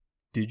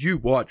did you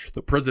watch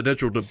the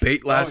presidential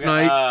debate last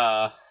night?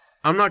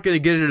 I'm not going to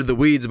get into the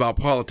weeds about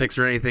politics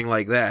or anything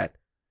like that.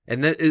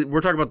 And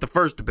we're talking about the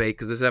first debate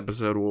because this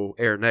episode will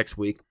air next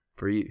week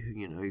for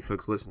you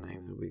folks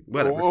listening.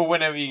 Whatever. Or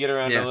whenever you get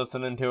around to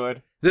listening to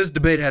it. This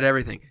debate had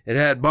everything. It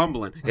had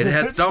bumbling. It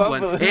had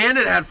stumbling. And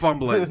it had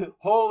fumbling.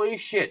 Holy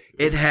shit.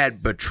 It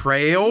had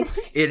betrayal.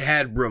 It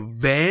had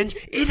revenge.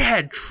 It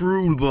had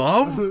true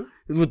love.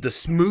 With the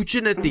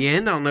smooching at the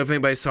end. I don't know if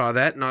anybody saw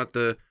that. Not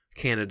the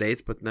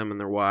candidates, but them and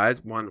their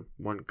wives. One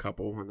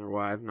couple and their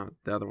wives. Not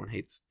the other one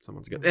hates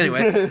someone's good.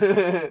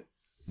 Anyway.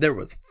 There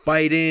was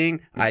fighting.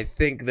 I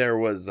think there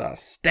was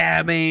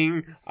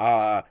stabbing.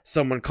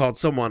 Someone called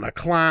someone a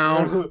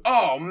clown.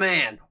 Oh,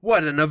 man.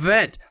 What an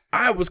event.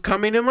 I was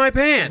coming in my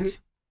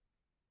pants.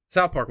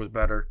 South Park was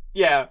better.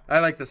 Yeah. I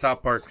like the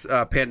South Park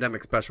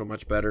pandemic special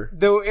much better.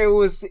 Though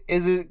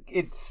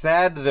it's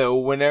sad, though,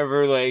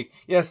 whenever,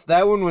 yes,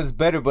 that one was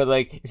better, but,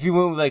 if you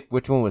went with,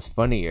 which one was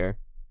funnier?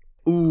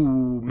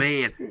 Ooh,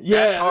 man.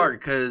 Yeah. That's hard,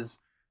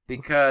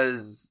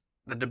 because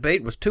the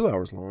debate was 2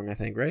 hours long, I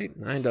think, right?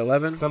 9 to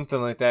 11?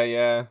 Something like that,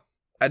 yeah.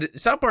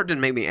 South Park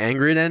didn't make me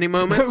angry at any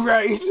moments.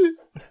 Right.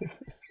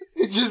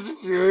 Just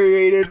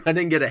infuriated. I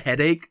didn't get a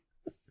headache.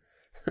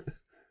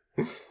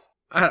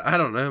 I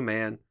don't know,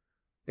 man.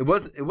 It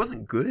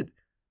wasn't good.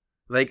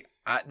 This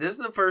is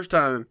the first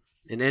time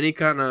in any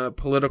kind of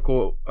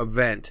political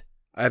event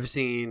I've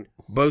seen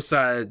both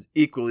sides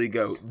equally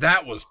go,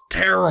 that was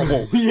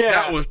terrible. Yeah.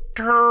 That was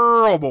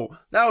terrible.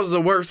 That was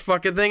the worst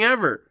fucking thing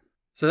ever.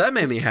 So that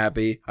made me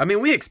happy. I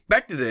mean, we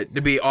expected it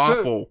to be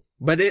awful,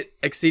 but it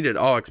exceeded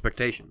all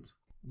expectations.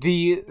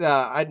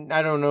 I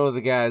don't know the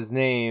guy's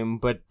name,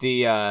 but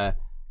the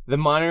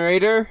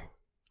moderator?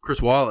 Chris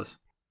Wallace.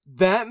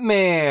 That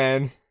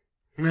man.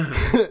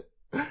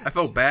 I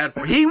felt bad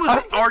for him. He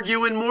was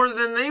arguing more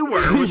than they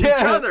were with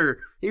each other.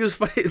 He was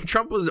fighting.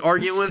 Trump was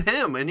arguing with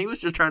him, and he was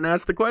just trying to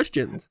ask the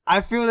questions. I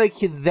feel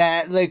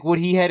like what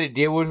he had to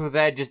deal with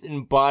that just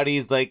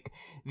embodies, the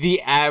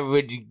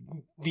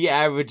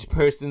average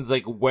person's,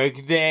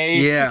 work day.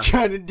 Yeah.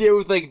 Trying to deal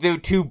with, their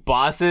two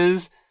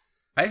bosses.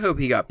 I hope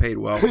he got paid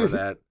well for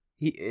that.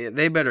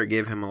 They better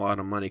give him a lot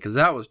of money, because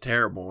that was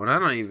terrible. And I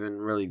don't even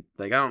really,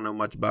 I don't know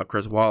much about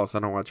Chris Wallace. I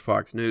don't watch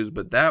Fox News,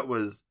 but that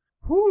was,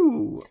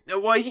 whoo.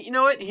 Well, you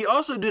know what? He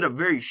also did a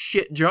very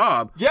shit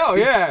job.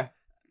 Yeah.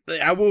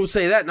 I will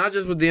say that, not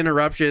just with the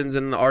interruptions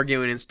and the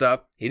arguing and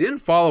stuff. He didn't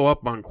follow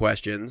up on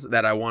questions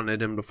that I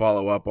wanted him to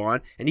follow up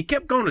on. And he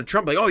kept going to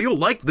Trump oh, you'll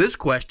like this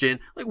question.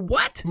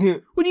 What?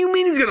 What do you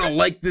mean he's going to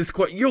like this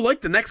question? You'll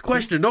like the next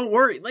question. Don't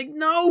worry.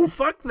 No,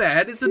 fuck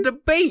that. It's a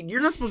debate.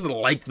 You're not supposed to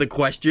like the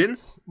question.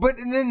 But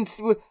then,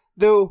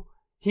 though,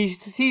 he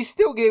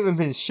still gave him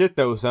his shit,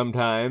 though,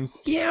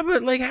 sometimes. Yeah,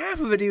 but, half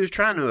of it he was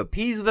trying to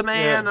appease the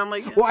man. Yeah. I'm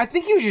well, I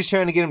think he was just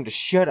trying to get him to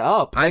shut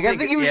up. I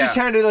think he was just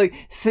trying to,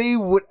 say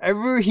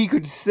whatever he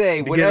could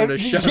say. To get him to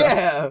shut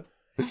up.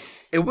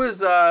 It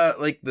was,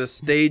 the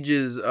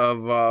stages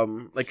of,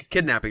 a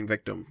kidnapping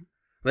victim.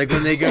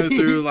 When they go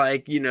through,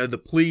 the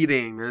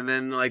pleading, and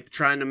then,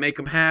 trying to make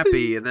him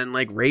happy, and then,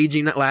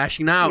 raging,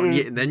 lashing out,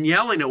 and then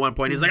yelling at one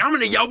point. He's like, I'm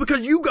going to yell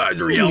because you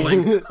guys are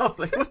yelling. I was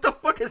like, what the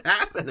fuck is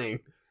happening?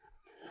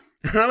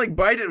 And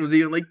Biden was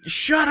even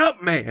shut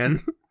up, man.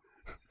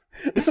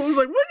 I was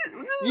like, what is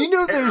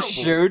this? There's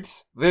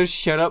shirts. There's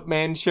shut up,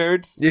 man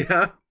shirts.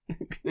 Yeah.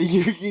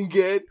 You can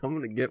get. I'm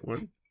going to get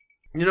one.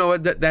 You know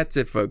what? That's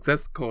it, folks.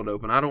 That's the cold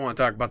open. I don't want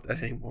to talk about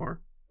that anymore.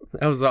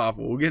 That was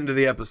awful. We'll get into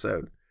the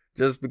episode.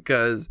 Just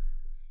because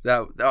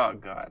oh,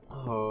 God.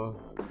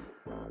 Oh.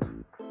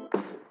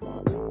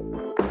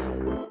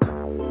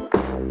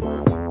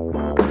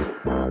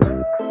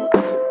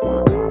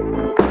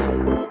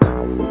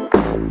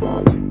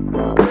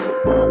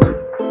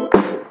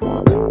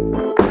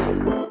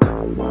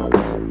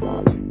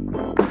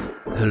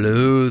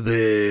 Hello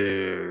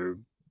there,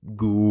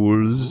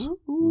 ghouls.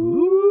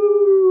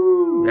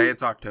 Ooh. Hey,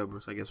 it's October,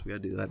 so I guess we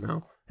gotta do that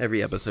now.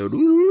 Every episode.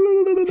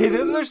 Hey,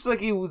 that looks like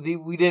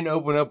we didn't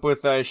open up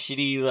with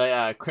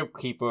shitty Crypt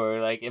Keeper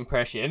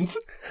impressions.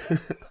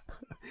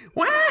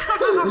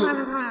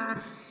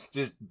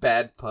 Just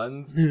bad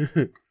puns.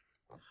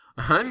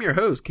 I'm your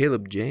host,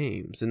 Caleb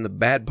James, and the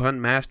bad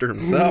pun master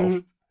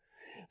himself,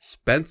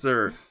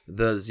 Spencer,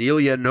 the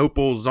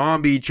Zelianople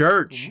Zombie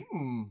Church.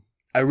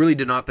 I really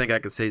did not think I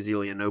could say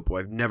Zelianople.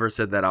 I've never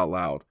said that out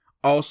loud.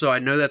 Also, I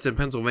know that's in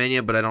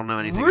Pennsylvania, but I don't know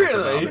anything else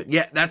about it.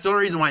 Yeah, that's the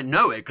only reason why I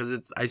know it,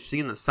 because I've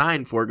seen the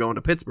sign for it going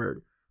to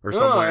Pittsburgh or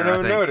somewhere. I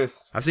never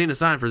noticed. I've seen a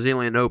sign for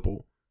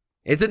Zelianople.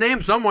 It's a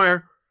name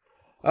somewhere.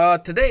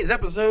 Today's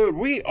episode,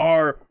 we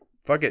are...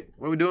 Fuck it.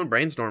 What are we doing?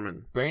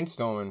 Brainstorming.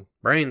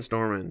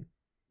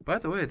 By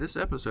the way, this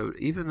episode,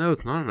 even though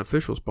it's not an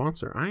official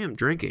sponsor, I am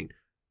drinking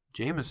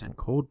Jameson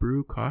Cold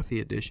Brew Coffee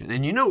Edition.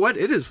 And you know what?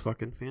 It is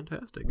fucking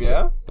fantastic.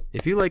 Yeah?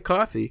 If you like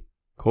coffee,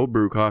 cold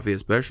brew coffee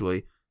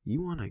especially,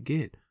 you want to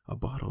get a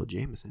bottle of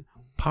Jameson.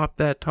 Pop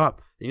that top.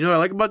 And you know what I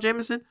like about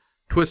Jameson?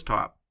 Twist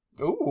top.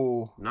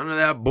 Ooh. None of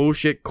that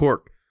bullshit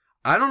cork.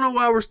 I don't know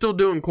why we're still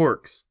doing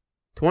corks.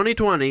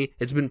 2020,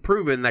 it's been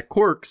proven that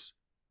corks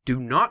do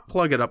not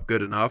plug it up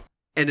good enough.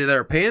 and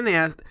they're a pain in the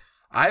ass.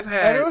 I've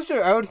had.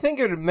 I would think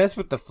it would mess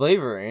with the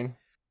flavoring.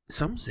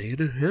 Some say it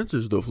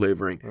enhances the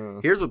flavoring.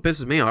 Here's what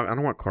pisses me off. I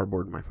don't want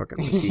cardboard in my fucking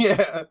whiskey.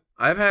 Yeah.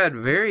 I've had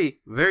very,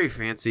 very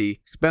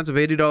fancy, expensive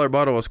 $80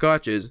 bottle of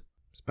scotches.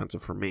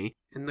 Expensive for me.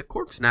 And the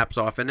cork snaps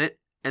off in it.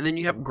 And then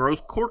you have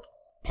gross cork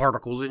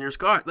particles in your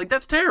scotch. Like,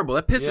 that's terrible.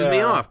 That pisses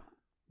me off.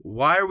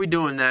 Why are we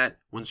doing that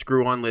when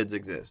screw-on lids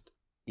exist?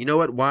 You know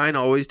what wine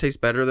always tastes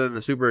better than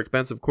the super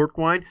expensive corked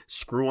wine?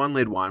 Screw-on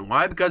lid wine.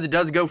 Why? Because it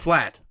does go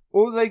flat.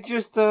 Or like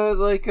just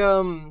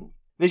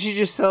they should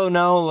just sell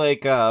now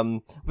like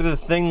with a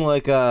thing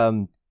like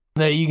that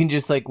you can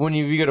just like when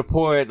you go to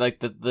pour it like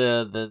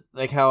the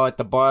like how at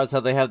the bars how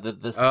they have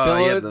the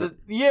spiller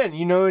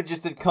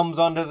it comes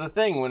onto the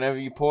thing whenever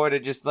you pour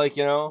it just like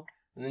and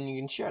then you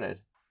can shut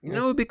it. You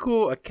know, it'd be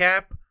cool, a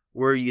cap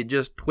where you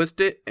just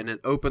twist it and it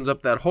opens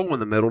up that hole in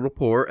the middle to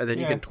pour, and then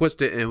you can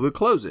twist it and it would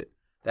close it.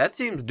 That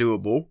seems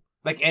doable.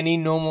 Like any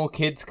normal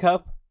kid's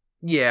cup?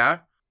 Yeah.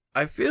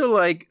 I feel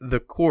like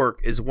the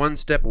cork is one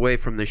step away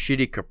from the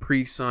shitty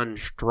Capri Sun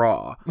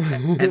straw.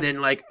 And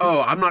then like,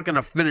 oh, I'm not going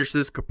to finish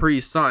this Capri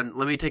Sun.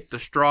 Let me take the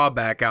straw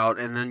back out,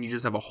 and then you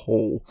just have a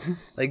hole.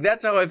 Like,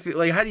 that's how I feel.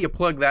 Like, how do you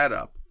plug that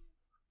up?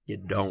 You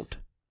don't.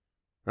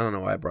 I don't know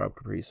why I brought up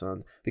Capri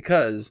Sun.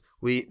 Because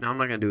no, I'm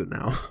not going to do it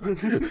now.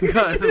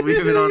 Because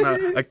we've been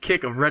on a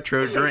kick of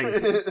retro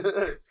drinks.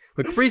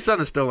 But Capri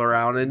Sun is still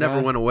around. It never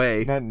went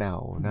away. Not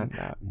now.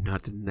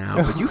 Not now.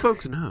 But you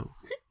folks know.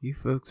 You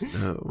folks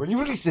know. When you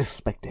really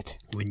suspect it.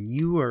 When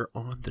you are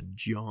on the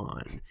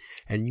john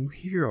and you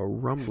hear a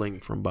rumbling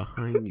from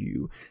behind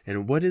you.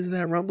 And what is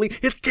that rumbling?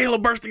 It's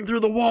Caleb bursting through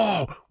the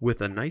wall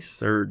with a nice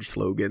surge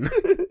slogan.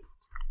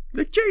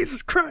 Like,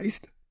 Jesus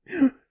Christ.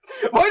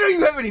 Why don't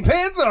you have any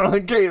pants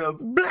on, Caleb?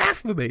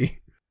 Blasphemy.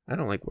 I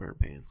don't like wearing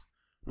pants.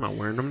 I'm not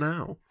wearing them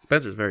now.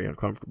 Spencer's very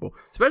uncomfortable.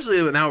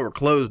 Especially now we're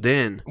closed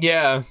in.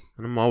 Yeah.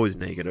 And I'm always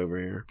naked over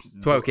here.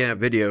 That's why we can't have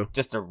video.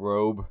 Just a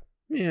robe.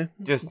 Yeah.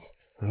 Just...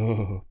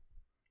 Oh,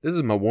 this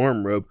is my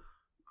warm robe.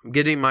 I'm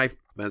getting my...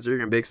 Spencer, you're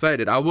going to be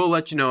excited. I will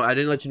let you know. I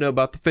didn't let you know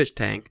about the fish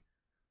tank.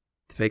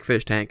 The fake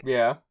fish tank.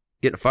 Yeah.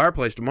 Getting a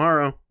fireplace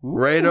tomorrow. Ooh.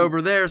 Right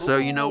over there. So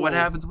you know what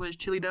happens when it's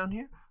chilly down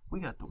here? We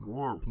got the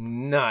warmth.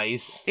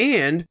 Nice.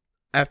 And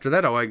after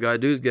that, all I got to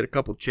do is get a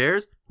couple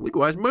chairs. We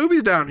can watch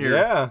movies down here.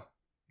 Yeah.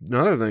 And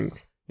other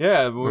things.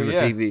 Yeah. On the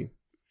TV.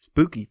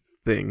 Spooky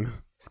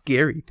things.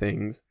 Scary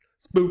things.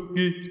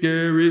 Spooky,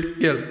 scary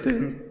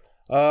skeletons.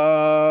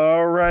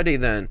 Alrighty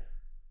then.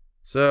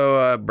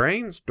 So,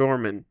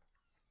 brainstorming.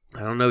 I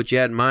don't know what you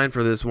had in mind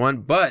for this one,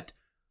 but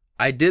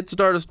I did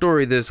start a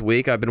story this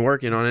week. I've been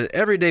working on it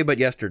every day but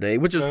yesterday,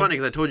 which is funny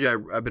because I told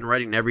you I've been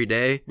writing every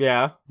day.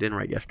 Yeah. Didn't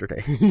write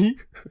yesterday.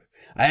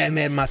 I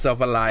made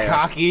myself a liar.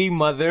 Cocky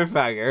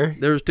motherfucker.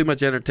 There was too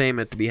much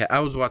entertainment to be had. I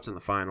was watching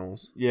the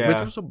finals. Yeah.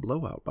 Which was a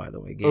blowout, by the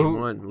way. Game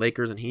 1.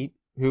 Lakers and Heat.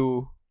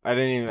 Who? I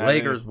didn't even...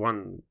 Lakers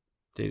won.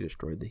 They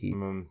destroyed the Heat.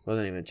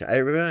 Wasn't even...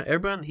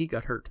 Everybody on the Heat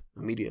got hurt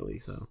immediately,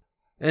 so...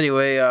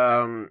 Anyway,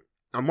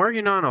 I'm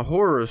working on a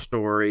horror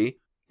story.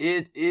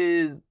 It's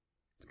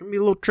going to be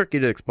a little tricky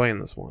to explain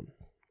this one.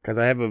 Because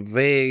I have a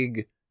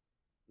vague...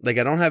 Like,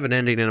 I don't have an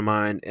ending in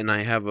mind, and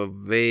I have a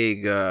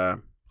vague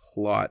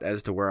plot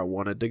as to where I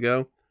want it to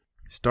go.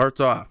 Starts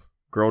off,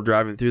 girl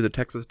driving through the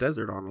Texas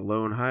desert on a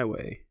lone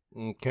highway.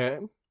 Okay.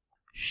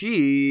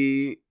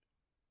 She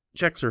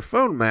checks her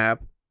phone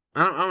map.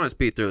 I'm going to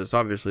speed through this.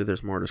 Obviously,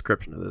 there's more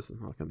description of this.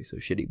 It's not going to be so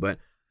shitty, but...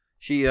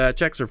 She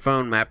checks her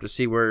phone map to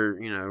see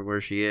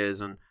where she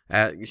is, and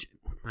I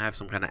have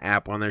some kind of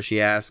app on there.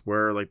 She asks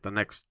where like the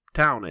next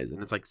town is,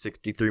 and it's like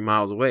 63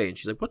 miles away. And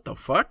she's like, "What the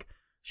fuck?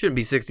 Shouldn't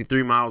be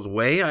 63 miles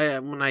away."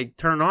 When I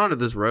turned onto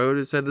this road,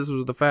 it said this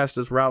was the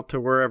fastest route to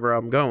wherever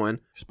I'm going.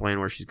 Explain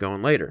where she's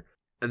going later.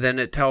 And then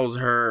it tells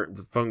her,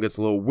 the phone gets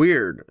a little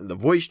weird, and the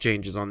voice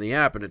changes on the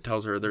app, and it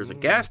tells her there's a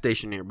gas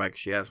station nearby. Cause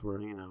she asks where,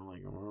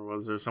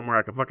 was there somewhere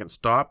I could fucking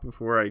stop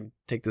before I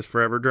take this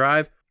forever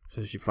drive?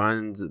 So she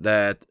finds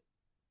that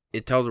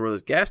it tells her where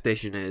this gas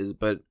station is,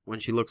 but when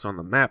she looks on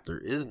the map, there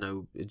is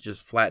no, it's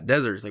just flat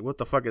desert. It's like, what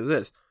the fuck is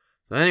this?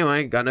 So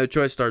anyway, got no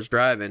choice, starts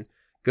driving,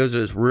 goes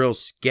to this real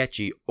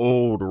sketchy,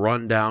 old,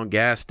 rundown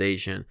gas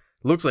station.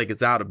 Looks like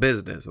it's out of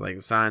business. Like,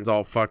 the sign's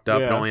all fucked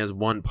up. Yeah. It only has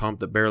one pump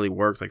that barely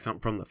works, like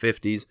something from the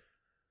 50s.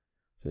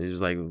 So he's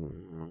just like,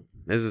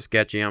 this is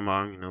sketchy. I'm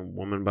a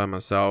woman by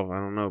myself. I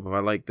don't know if I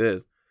like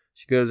this.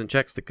 She goes and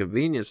checks the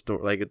convenience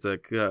store, like it's a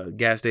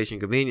gas station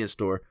convenience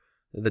store.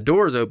 The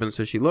door is open,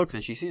 so she looks,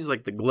 and she sees,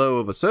 like, the glow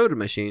of a soda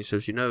machine, so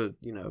she knows,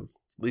 at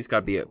least got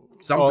to be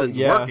something's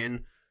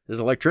working. There's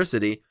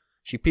electricity.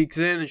 She peeks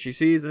in, and she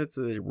sees it's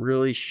a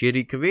really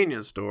shitty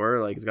convenience store.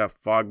 Like, it's got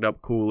fogged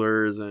up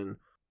coolers, and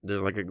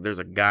there's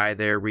a guy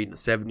there reading a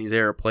 70s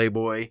era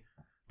Playboy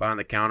behind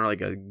the counter,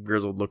 like a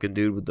grizzled-looking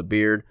dude with the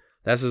beard.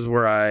 This is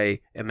where I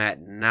am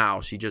at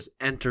now. She just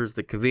enters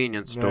the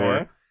convenience store.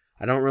 Yeah.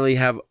 I don't really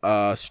have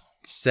a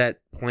set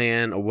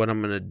plan of what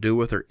I'm going to do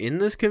with her in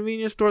this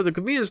convenience store. The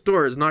convenience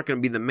store is not going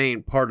to be the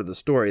main part of the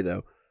story,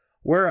 though.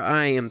 Where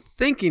I am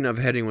thinking of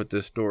heading with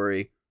this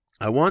story,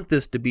 I want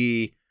this to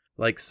be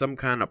like some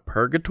kind of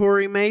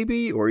purgatory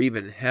maybe, or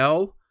even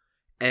hell.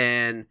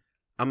 And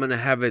I'm going to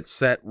have it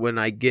set when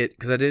I get,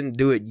 because I didn't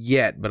do it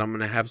yet, but I'm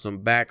going to have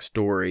some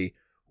backstory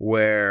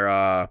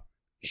where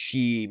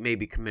she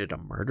maybe committed a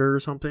murder or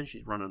something.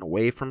 She's running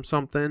away from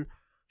something.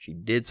 She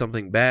did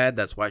something bad.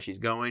 That's why she's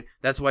going.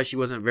 That's why she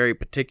wasn't very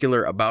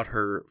particular about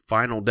her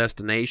final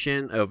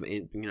destination of,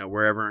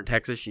 wherever in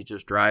Texas. She's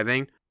just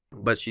driving.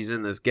 But she's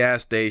in this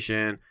gas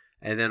station.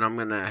 And then I'm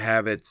going to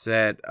have it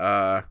set,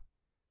 the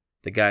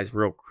guy's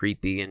real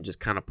creepy and just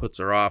kind of puts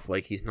her off.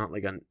 Like he's not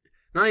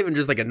not even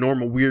just like a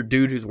normal weird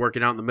dude who's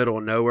working out in the middle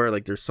of nowhere.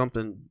 Like there's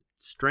something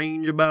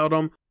strange about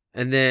him.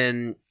 And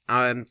then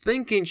I'm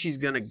thinking she's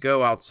going to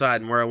go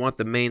outside, and where I want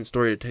the main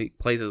story to take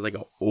place is like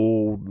an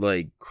old,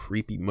 like,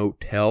 creepy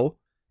motel.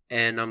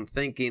 And I'm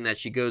thinking that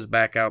she goes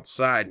back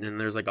outside, and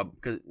there's like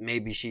cause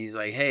maybe she's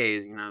like, hey,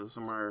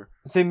 somewhere,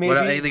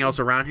 anything else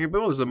around here? But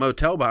there's a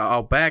motel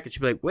out back, and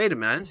she'd be like, wait a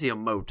minute, I didn't see a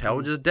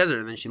motel, just desert.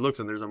 And then she looks,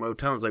 and there's a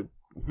motel, and it's like,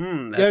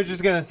 I was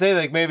just gonna say,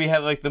 like, maybe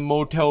have, like, the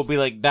motel be,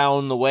 like,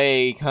 down the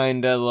way,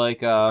 kind of, like,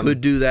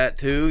 could do that,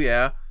 too,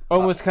 yeah.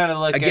 Almost kind of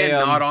like again,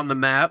 not on the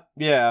map.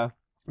 Yeah.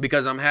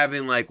 Because I'm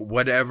having, like,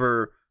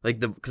 whatever,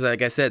 like, because,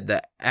 like I said,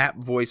 the app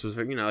voice was,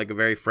 like, a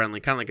very friendly,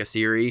 kind of like a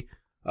Siri,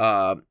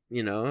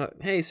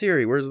 hey,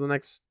 Siri, where's the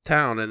next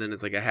town? And then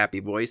it's, like, a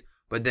happy voice.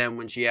 But then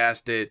when she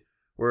asked it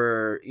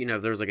where,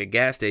 if there was, like, a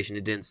gas station,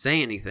 it didn't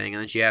say anything.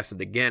 And then she asked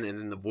it again, and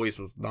then the voice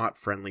was not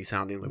friendly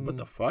sounding. Like, what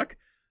the fuck?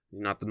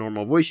 Not the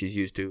normal voice she's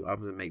used to. I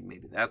was like,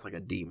 maybe that's, like, a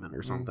demon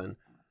or something.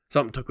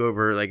 Something took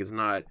over, like, it's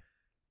not.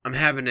 I'm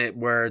having it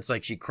where it's,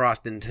 like, she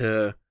crossed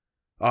into,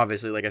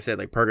 obviously, like I said,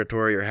 like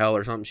purgatory or hell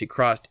or something. She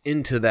crossed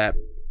into that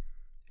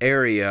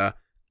area,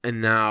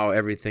 and now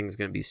everything's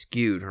going to be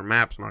skewed. Her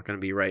map's not going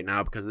to be right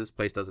now because this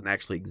place doesn't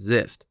actually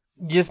exist.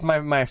 Just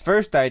my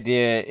first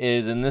idea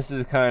is, and this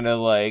is kind of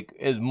like,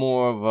 is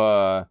more of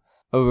a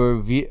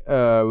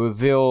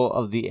reveal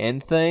of the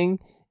end thing,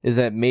 is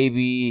that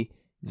maybe,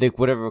 like,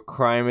 whatever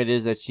crime it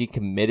is that she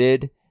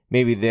committed,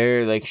 maybe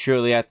there, like,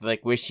 shortly after,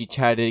 like, where she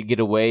tried to get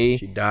away.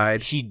 She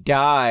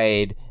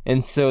died.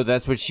 And so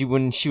that's what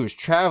when she was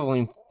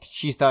traveling,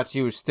 she thought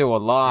she was still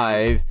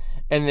alive.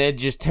 And it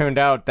just turned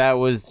out that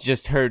was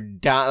just her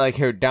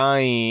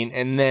dying.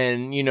 And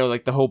then,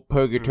 like, the whole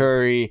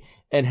purgatory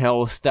and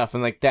hell stuff.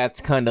 And, like,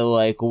 that's kind of,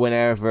 like,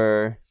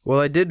 whenever.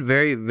 Well, I did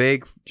very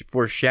vague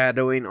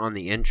foreshadowing on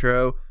the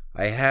intro.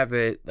 I have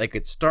it, like,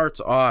 it starts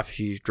off,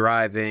 she's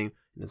driving.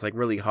 And it's, like,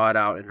 really hot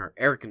out, and her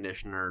air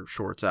conditioner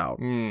shorts out.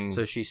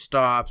 So she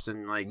stops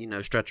and, like,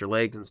 stretch her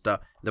legs and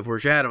stuff. The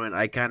foreshadowing,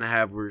 I kind of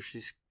have where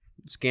she's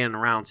scanning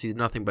around, sees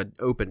nothing but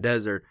open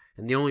desert.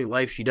 And the only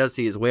life she does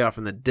see is way off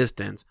in the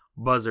distance.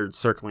 Buzzards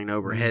circling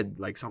overhead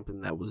like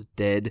something that was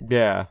dead.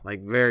 Yeah.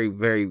 Like, very,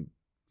 very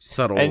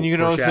subtle. And you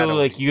can also,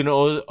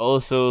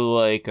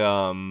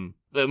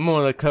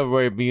 more like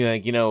cover being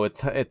like,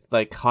 it's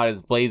like hot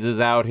as blazes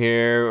out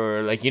here,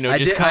 or like,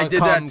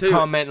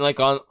 comment like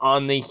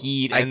on the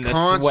heat and the sweat.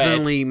 I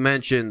constantly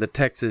mention the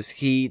Texas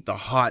heat, the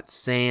hot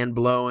sand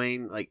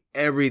blowing, like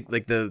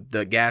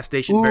the gas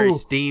station very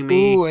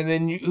steamy. Ooh, and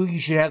then you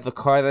should have the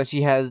car that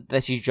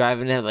she's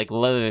driving have like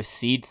leather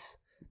seats.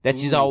 That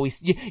she's always,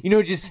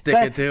 just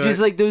sticking to it. Just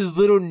like those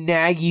little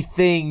naggy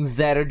things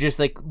that are just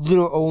like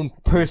little own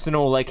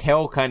personal, like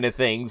hell kind of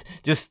things.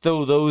 Just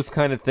throw those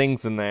kind of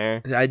things in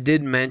there. I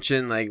did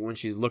mention, like, when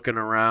she's looking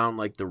around,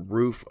 like, the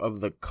roof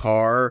of the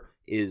car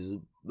is,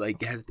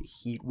 like, has the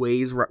heat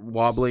waves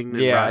wobbling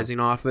and rising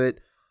off it.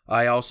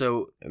 I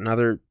also,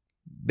 another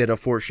bit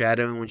of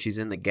foreshadowing when she's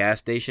in the gas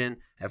station.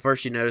 At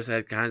first, she noticed it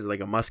had kind of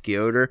like a musky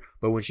odor,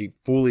 but when she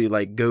fully,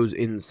 like, goes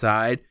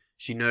inside,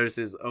 she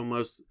notices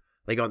almost,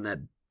 like, on that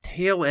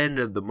tail end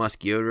of the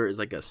musky odor is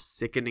like a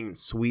sickening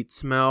sweet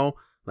smell,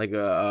 like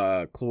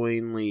a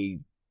cloyingly,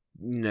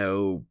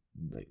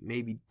 like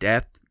maybe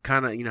death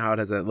kind of, how it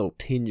has that little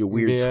tinge of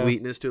weird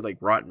sweetness to it, like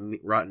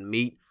rotten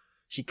meat.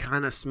 She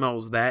kind of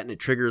smells that, and it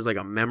triggers like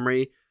a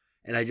memory.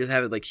 And I just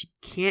have it like she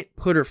can't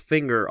put her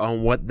finger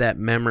on what that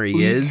memory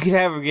is. You could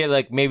have her get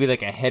like maybe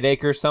like a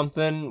headache or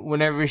something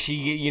whenever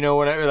she,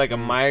 whenever like a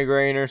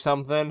migraine or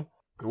something.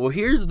 Well,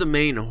 here's the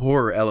main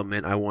horror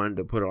element I wanted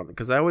to put on,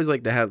 because I always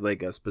like to have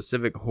like a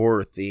specific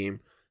horror theme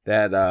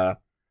that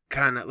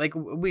kind of like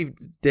we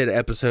did an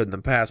episode in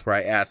the past where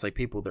I asked like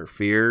people their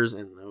fears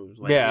and those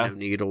like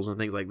needles and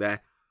things like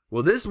that.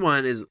 Well, this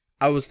one is,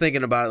 I was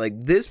thinking about it, like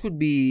this would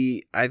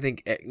be, I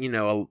think,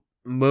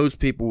 most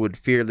people would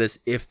fear this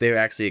if they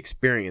actually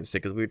experienced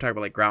it, because we were talking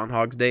about like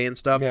Groundhog's Day and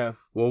stuff. Yeah.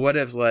 Well, what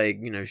if like,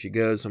 she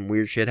goes, some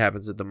weird shit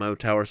happens at the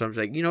motel or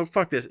something. She's like,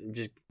 fuck this. And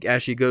just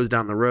as she goes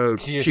down the road,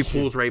 she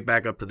pulls right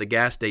back up to the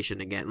gas station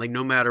again. Like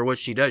no matter what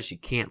she does, she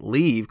can't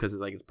leave because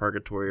it's like it's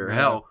purgatory or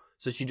hell.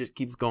 So she just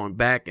keeps going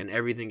back, and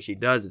everything she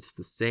does, it's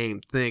the same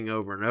thing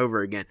over and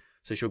over again.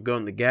 So she'll go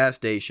in the gas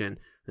station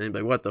and be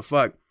like, what the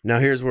fuck? Now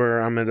here's where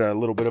I'm at a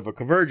little bit of a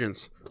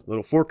convergence, a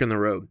little fork in the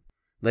road.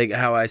 Like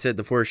how I said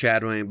the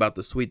foreshadowing about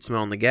the sweet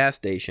smell in the gas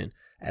station.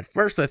 At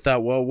first I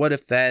thought, well, what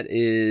if that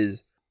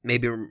is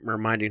maybe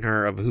reminding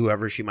her of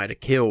whoever she might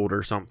have killed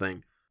or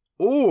something?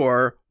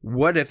 Or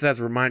what if that's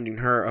reminding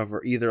her of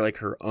either like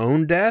her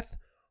own death,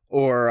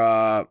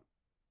 or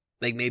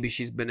like maybe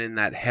she's been in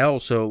that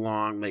hell so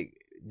long, like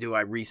do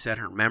I reset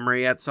her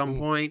memory at some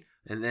point?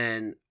 And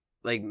then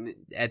like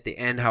at the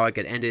end, how I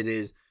could end it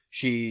is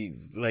she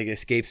like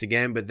escapes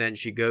again, but then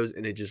she goes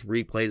and it just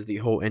replays the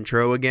whole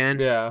intro again.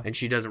 Yeah. And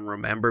she doesn't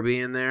remember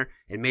being there.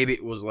 And maybe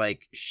it was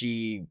like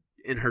she,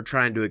 in her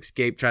trying to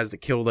escape, tries to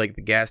kill like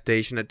the gas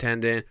station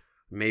attendant.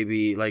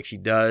 Maybe like she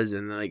does,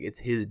 and like it's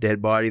his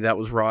dead body that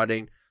was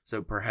rotting.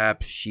 So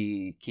perhaps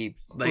she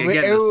keeps like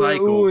again the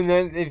cycle. Ooh, and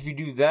then if you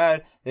do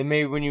that, then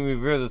maybe when you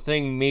reveal the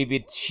thing,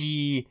 maybe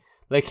she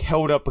like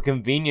held up a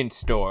convenience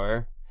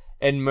store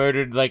and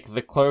murdered like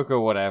the clerk or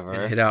whatever,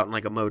 and hid out in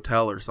like a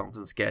motel or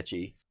something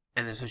sketchy.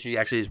 And then so she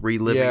actually is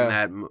reliving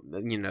that,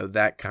 you know,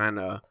 that kind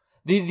of.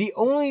 The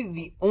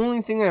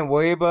only thing I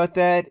worry about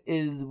that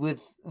is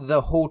with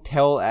the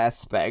hotel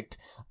aspect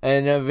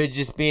and of it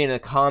just being a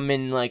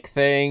common like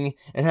thing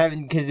and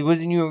having, because it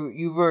wasn't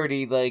you've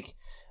already like,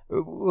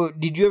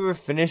 did you ever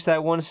finish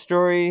that one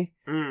story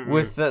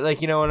with the,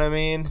 like, you know what I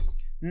mean?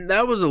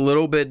 That was a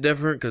little bit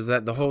different because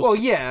that the whole. Well,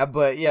 yeah,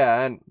 but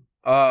yeah.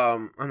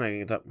 I'm not gonna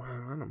get that.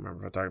 I don't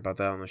remember if I talked about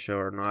that on the show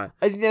or not.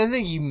 I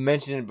think you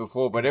mentioned it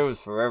before, but it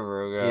was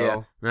forever ago.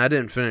 Yeah, and I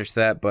didn't finish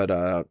that, but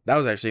that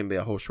was actually gonna be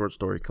a whole short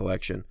story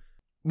collection.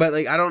 But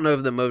like, I don't know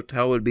if the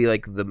motel would be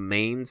like the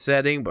main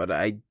setting, but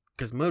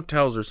because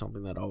motels are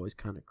something that always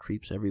kind of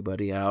creeps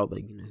everybody out.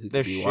 Like, you know, who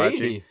could be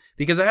watching?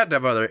 Because I had to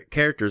have other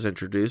characters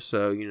introduced,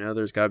 so you know,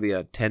 there's got to be a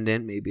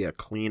attendant, maybe a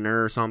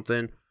cleaner or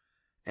something.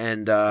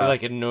 And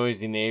like a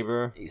noisy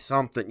neighbor.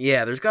 Something,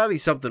 yeah, there's got to be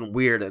something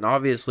weird. And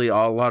obviously, a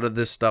lot of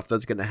this stuff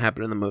that's going to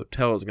happen in the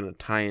motel is going to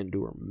tie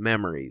into her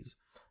memories.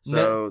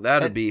 So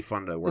that'd be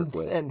fun to work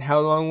with. And how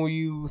long were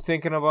you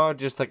thinking about?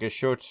 Just like a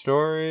short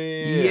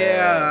story?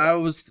 Yeah,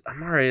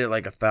 I'm already at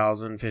like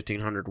 1,000,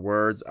 1,500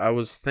 words. I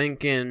was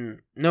thinking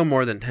no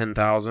more than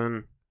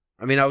 10,000.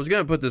 I mean, I was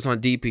going to put this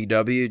on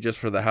DPW just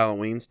for the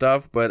Halloween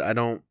stuff, but I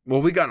don't.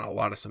 Well, we got a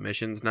lot of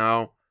submissions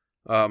now.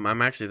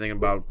 I'm actually thinking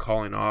about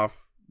calling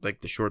off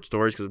like the short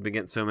stories because we've been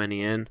getting so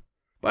many in.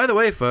 By the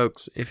way,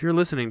 folks, if you're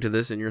listening to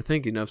this and you're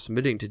thinking of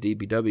submitting to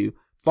DPW,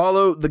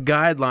 follow the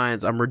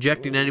guidelines. I'm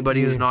rejecting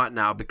anybody who's not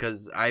now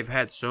because I've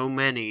had so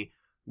many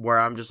where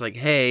I'm just like,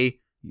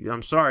 hey,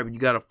 I'm sorry, but you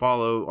got to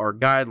follow our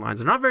guidelines.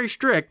 They're not very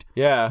strict.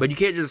 Yeah. But you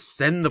can't just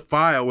send the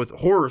file with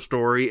horror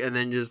story and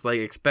then just like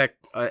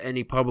expect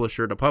any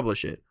publisher to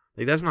publish it.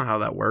 Like, that's not how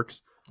that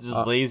works. It's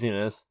just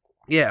laziness.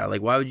 Yeah.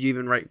 Like, why would you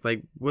even write?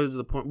 Like, what is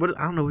the point?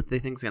 I don't know what they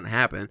think's gonna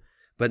happen.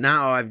 But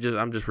now I'm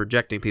just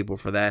rejecting people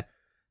for that.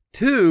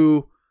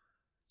 2,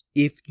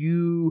 if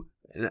you,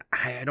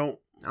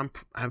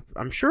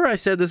 I'm sure I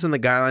said this in the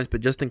guidelines,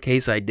 but just in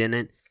case I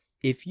didn't,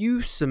 if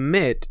you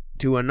submit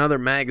to another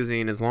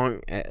magazine as well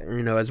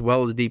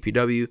as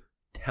DPW,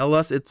 tell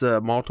us it's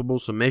a multiple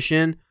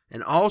submission,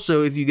 and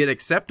also if you get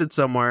accepted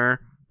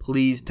somewhere,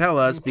 please tell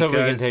us because we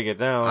can take it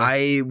down.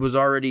 I was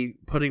already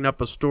putting up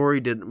a story,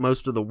 did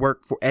most of the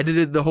work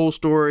edited the whole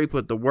story,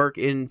 put the work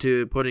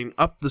into putting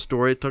up the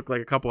story. It took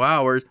like a couple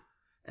hours,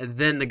 and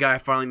then the guy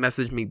finally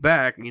messaged me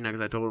back, you know,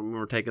 because I told him we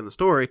were taking the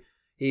story.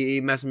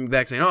 He messaged me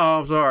back saying, "Oh,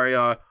 I'm sorry,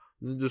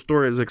 the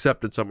story is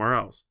accepted somewhere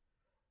else."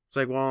 It's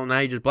like, well, now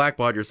you just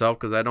blackballed yourself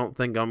because I don't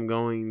think I'm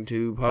going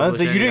to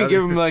publish. So you didn't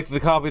give him like the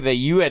copy that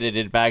you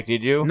edited back,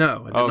 did you?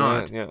 No, I did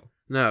not. Yeah.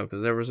 No,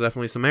 because there was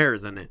definitely some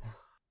errors in it.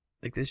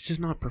 Like, it's just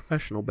not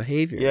professional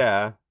behavior.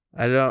 Yeah.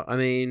 I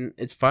mean,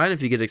 it's fine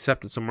if you get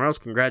accepted somewhere else.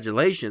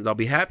 Congratulations. I'll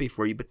be happy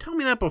for you. But tell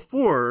me that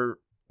before,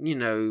 you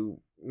know,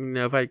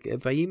 if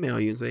I email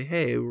you and say,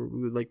 hey,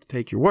 we would like to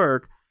take your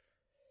work,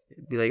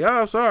 it'd be like,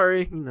 oh,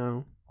 sorry, you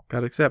know,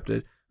 got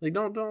accepted. Like,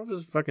 don't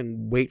just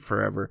fucking wait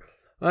forever.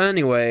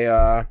 Anyway,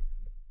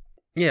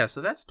 yeah,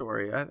 so that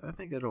story, I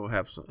think it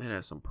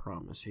has some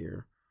promise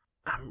here.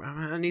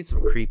 I need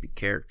some creepy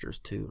characters,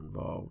 too,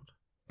 involved.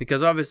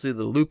 Because obviously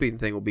the looping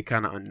thing will be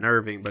kind of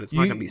unnerving, but it's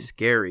not going to be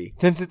scary.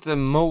 Since it's a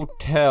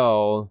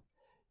motel,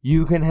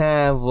 you can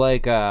have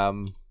like a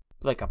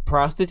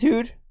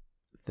prostitute.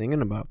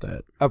 Thinking about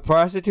that. A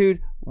prostitute,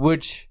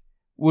 which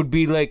would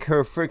be like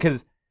her friend,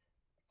 because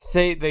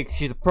say like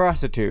she's a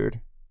prostitute,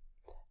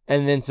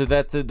 and then so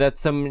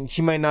that's some.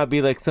 She might not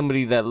be like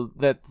somebody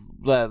that's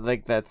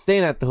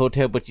staying at the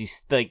hotel, but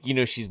she's like, you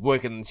know, she's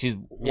working, she's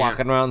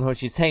walking around,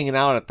 she's hanging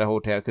out at the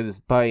hotel because it's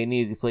probably an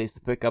easy place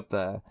to pick up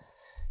the.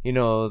 You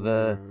know,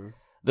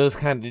 those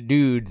kind of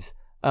dudes.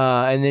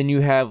 And then you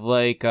have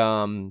like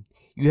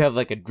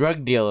a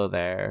drug dealer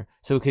there.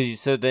 So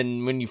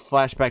then when you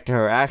flash back to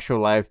her actual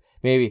life,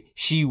 maybe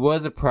she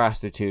was a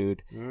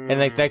prostitute. And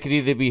like that could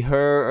either be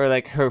her or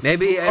like her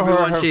maybe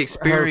everyone she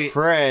experienced,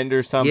 her friend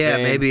or something. Yeah,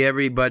 maybe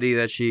everybody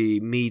that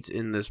she meets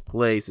in this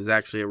place is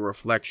actually a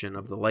reflection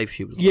of the life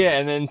she was living. Yeah,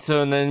 and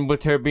then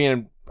with her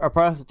being a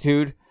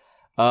prostitute,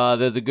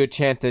 there's a good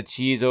chance that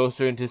she's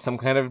also into some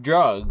kind of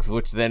drugs,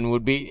 which then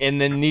would be,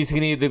 and then these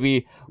can either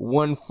be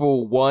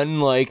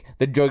 1-for-1, like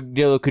the drug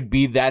dealer could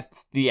be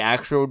that's the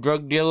actual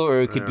drug dealer,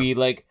 or it could be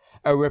like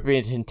a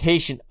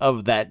representation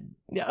of that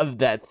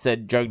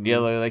said drug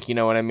dealer, like, you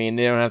know what I mean?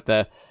 They don't have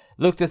to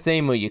look the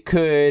same, or you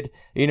could,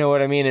 you know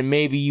what I mean? And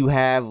maybe you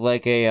have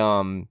like a,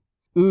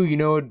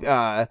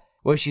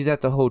 when she's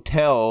at the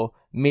hotel,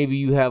 maybe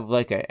you have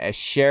like a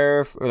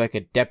sheriff or like a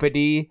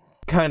deputy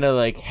kind of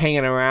like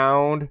hanging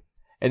around.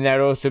 And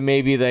that also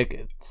maybe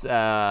like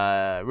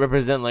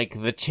represent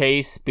like the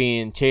chase,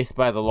 being chased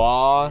by the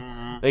law.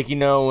 Like,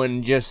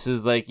 when just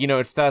is like,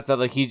 it starts out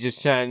like he's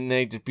just trying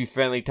to just be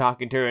friendly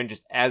talking to her, and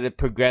just as it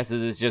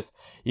progresses, it's just,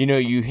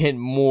 you hint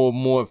more and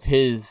more of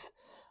his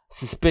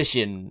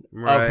suspicion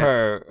of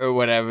her or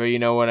whatever, you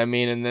know what I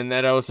mean? And then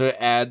that also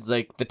adds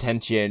like the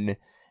tension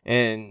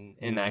and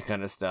that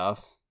kind of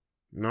stuff.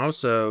 And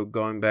also,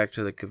 going back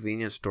to the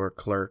convenience store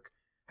clerk,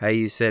 how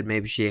you said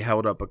maybe she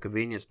held up a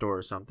convenience store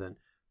or something.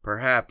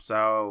 Perhaps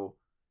I'll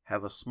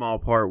have a small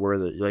part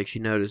where she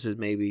notices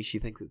maybe she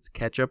thinks it's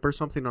ketchup or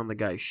something on the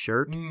guy's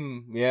shirt.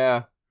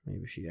 Yeah.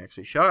 Maybe she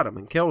actually shot him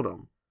and killed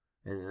him.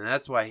 And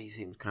that's why he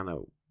seems kind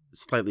of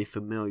slightly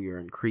familiar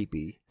and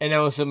creepy. And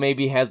also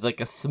maybe has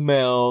like a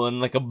smell and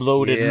like a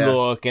bloated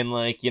look and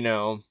like,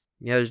 Yeah,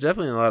 there's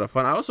definitely a lot of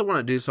fun. I also want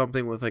to do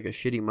something with like a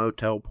shitty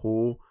motel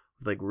pool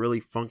with like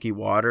really funky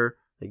water,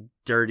 like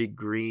dirty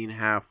green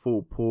half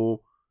full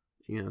pool.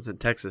 It's in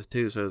Texas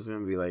too, so it's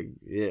gonna be like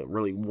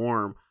really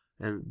warm,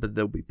 but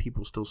there'll be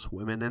people still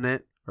swimming in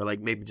it, or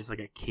like maybe just like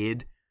a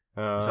kid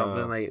or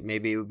something. Like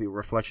maybe it would be a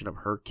reflection of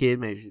her kid.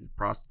 Maybe she's a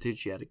prostitute.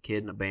 She had a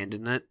kid and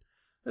abandoned it.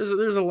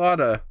 There's a lot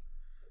of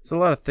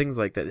things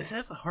like that.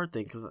 That's the hard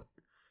thing, because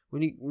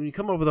when you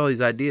come up with all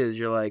these ideas,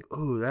 you're like,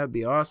 oh, that'd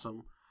be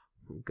awesome.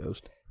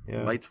 Ghost,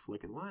 lights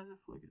flicking. Why is it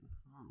flicking?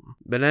 I don't know.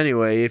 But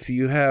anyway, if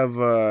you have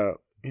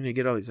you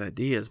get all these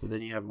ideas, but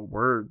then you have a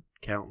word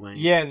count length.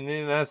 Yeah, and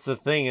then that's the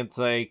thing. It's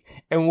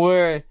like, and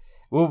we'll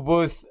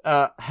both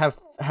have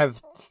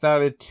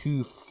started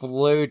to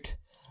flirt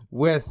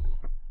with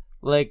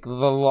like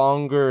the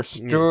longer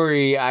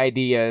story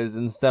ideas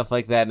and stuff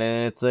like that,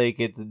 and it's like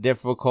it's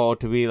difficult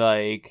to be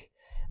like,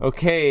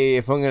 okay,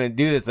 if I'm gonna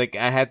do this, like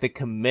I have to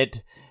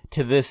commit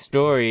to this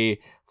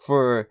story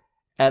for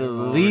at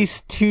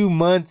least 2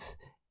 months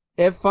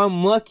if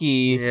I'm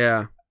lucky.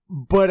 Yeah.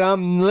 But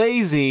I'm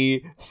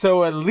lazy,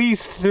 so at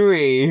least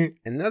 3.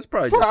 And that's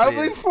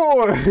probably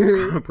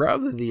 4.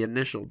 Probably the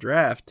initial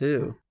draft,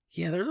 too.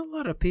 Yeah, there's a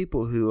lot of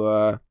people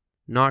who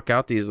knock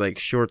out these like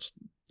short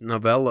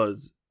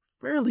novellas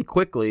fairly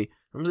quickly.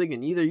 I'm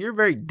thinking either you're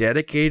very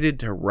dedicated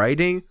to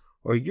writing,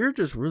 or you're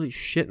just really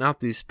shitting out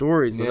these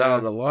stories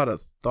without a lot of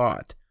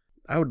thought.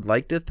 I would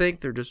like to think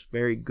they're just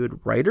very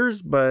good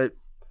writers, but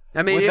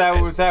I mean,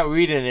 without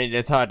reading it,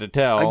 it's hard to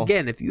tell.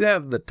 Again, if you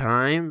have the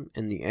time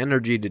and the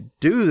energy to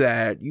do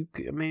that,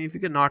 if you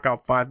can knock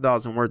out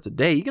 5,000 words a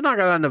day, you can knock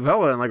out a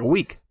novella in like a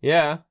week.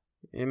 Yeah.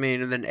 And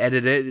then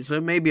edit it. So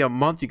maybe a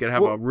month you could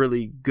have a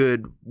really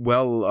good,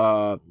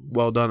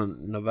 well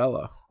done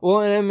novella.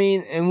 Well, and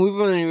we've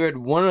only read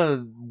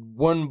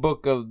one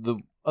book of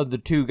the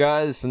 2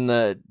 guys from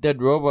the Dead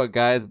Robot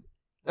guys,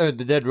 or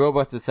the Dead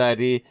Robot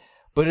Society,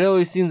 but it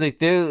always seems like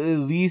they're at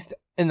least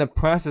in the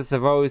process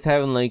of always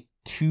having like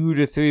 2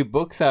 to 3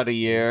 books out a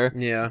year.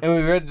 Yeah. And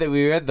we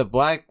read The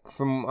Black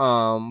from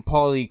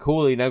Paulie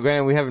Cooley. Now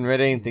granted we haven't read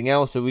anything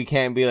else, so we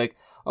can't be like,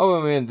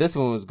 oh man, this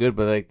one was good,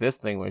 but like this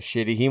thing was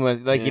shitty. He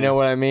must you know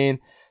what I mean?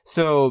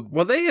 So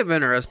they have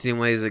interesting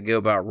ways to go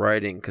about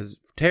writing, because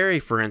Terry,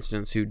 for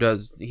instance, he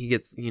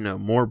gets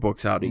more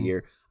books out a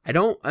year. I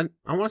want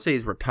to say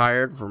he's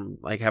retired from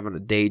like having a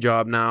day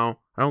job now.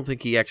 I don't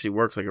think he actually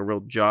works like a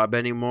real job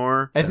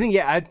anymore. I think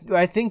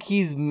I think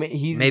he's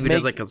maybe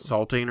does like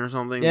consulting or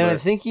something. Yeah, I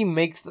think he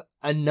makes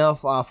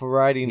enough off of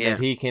writing that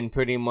he can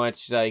pretty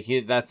much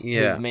that's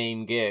his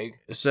main gig.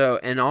 So,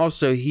 and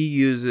also he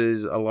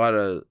uses a lot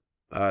of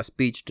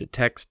speech to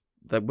text.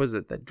 That was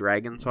it, that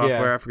Dragon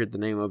software. Yeah. I forget the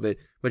name of it,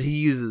 but he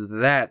uses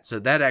that. So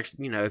that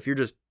actually, if you're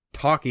just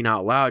talking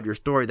out loud your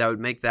story, that would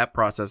make that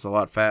process a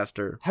lot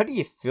faster. How do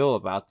you feel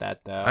about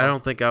that, though? I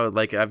don't think I would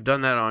like it. I've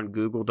done that on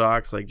Google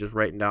Docs, like just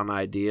writing down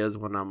ideas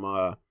when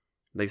I'm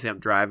they say I'm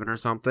driving or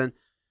something.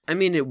 I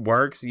mean, it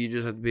works. You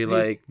just have to be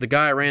like, the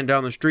guy ran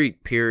down the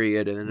street,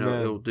 period, and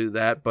then it'll do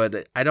that.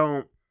 But I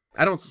don't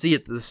see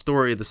the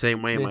story the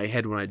same way in my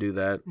head when I do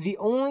that. The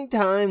only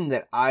time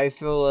that I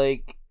feel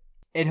like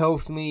it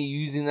helps me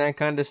using that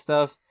kind of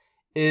stuff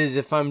is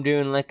if I'm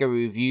doing like a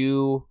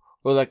review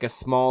or like a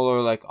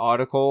smaller like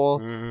article,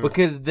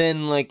 because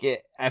then like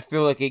I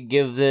feel like it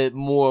gives it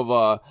more of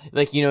a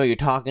like you're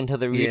talking to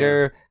the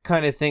reader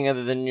kind of thing,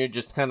 other than you're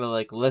just kind of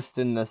like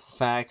listing the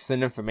facts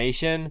and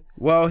information.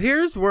 Well,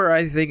 here's where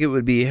I think it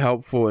would be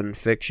helpful in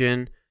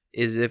fiction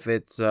is if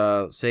it's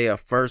say a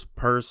first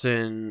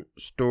person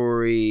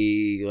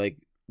story, like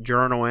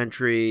journal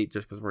entry,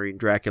 just because we're reading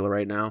Dracula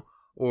right now,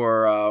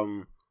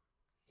 or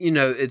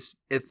it's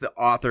if the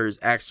author is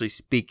actually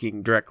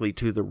speaking directly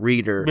to the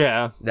reader.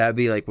 Yeah. That'd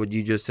be like what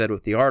you just said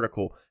with the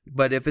article.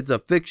 But if it's a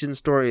fiction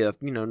story, a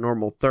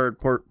normal third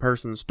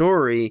person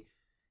story,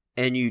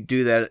 and you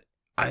do that,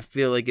 I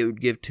feel like it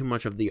would give too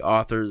much of the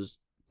author's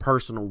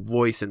personal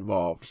voice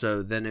involved.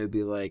 So then it would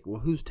be like, well,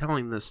 who's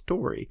telling this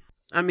story?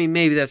 I mean,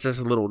 maybe that's just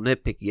a little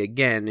nitpicky.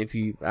 Again,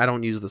 I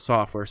don't use the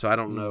software, so I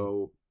don't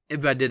know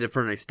if I did it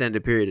for an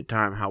extended period of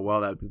time, how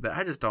well that would be. But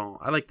I just don't.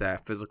 I like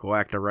that physical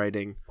act of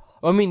writing.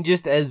 I mean,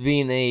 just as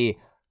being a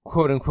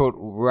quote-unquote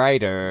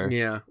writer.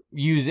 Yeah.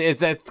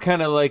 That's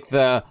kind of like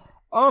the,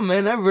 oh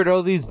man, I've read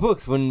all these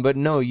books, but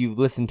no, you've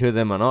listened to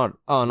them on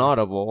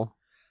Audible.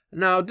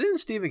 Now, didn't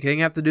Stephen King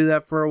have to do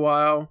that for a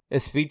while? A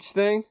speech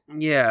thing?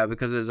 Yeah,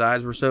 because his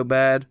eyes were so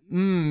bad.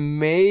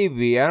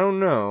 Maybe. I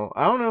don't know.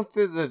 I don't know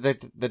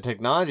if the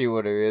technology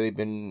would have really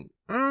been...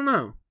 I don't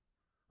know.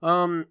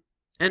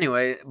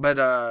 Anyway, but,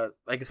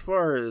 like, as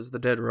far as the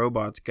Dead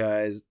Robots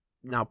guys,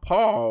 now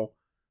Paul,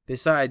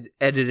 besides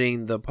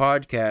editing the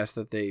podcast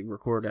that they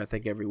record, I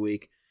think, every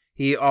week,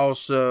 he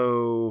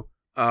also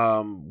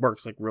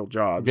works, like, real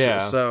jobs. Yeah.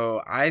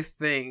 So I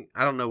think,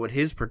 I don't know what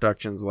his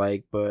production's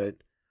like, but...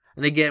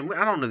 And again,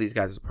 I don't know these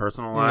guys'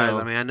 personal lives.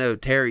 No. I mean, I know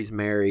Terry's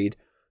married,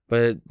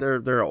 but they're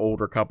an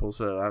older couple,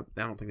 so I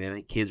don't think they have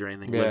any kids or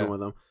anything living with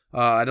them.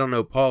 I don't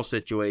know Paul's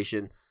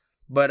situation,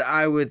 but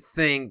I would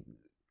think,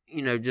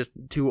 just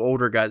two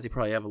older guys, they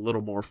probably have a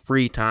little more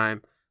free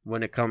time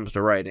when it comes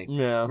to writing.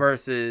 Yeah.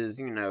 Versus,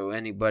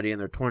 anybody in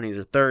their 20s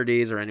or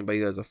 30s or anybody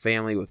who has a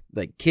family with,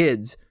 like,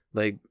 kids,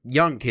 like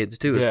young kids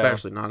too,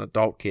 especially not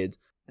adult kids.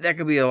 That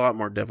could be a lot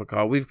more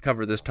difficult. We've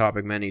covered this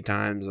topic many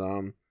times.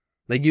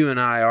 Like you and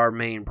I, our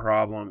main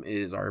problem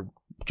is our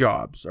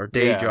jobs, our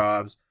day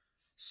jobs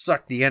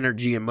suck the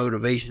energy and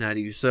motivation out of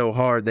you so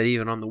hard that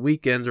even on the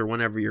weekends or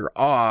whenever you're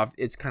off,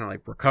 it's kind of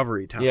like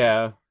recovery time.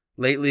 Yeah.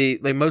 Lately,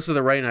 like most of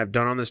the writing I've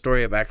done on this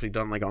story, I've actually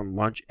done like on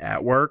lunch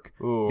at work.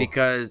 Ooh.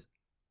 Because,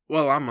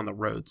 well, I'm on the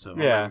road, so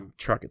I'm in the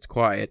truck, it's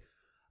quiet.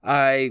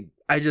 I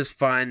just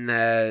find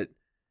that,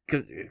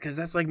 because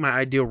that's like my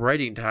ideal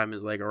writing time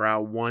is like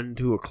around 1,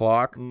 2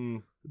 o'clock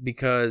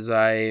because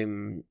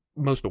I'm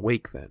most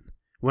awake then.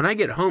 When I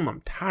get home,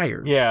 I'm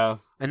tired. Yeah.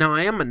 And now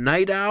I am a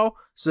night owl,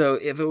 so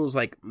if it was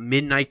like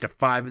midnight to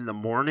 5 in the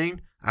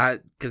morning,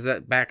 because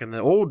back in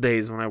the old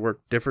days when I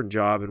worked different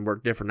job and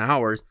worked different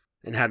hours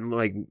and had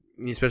like,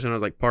 especially when I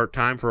was like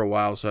part-time for a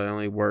while, so I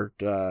only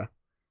worked,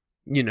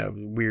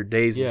 weird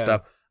days and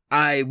stuff.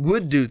 I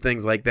would do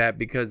things like that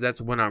because that's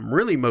when I'm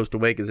really most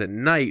awake is at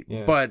night.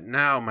 Yeah. But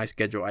now my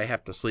schedule, I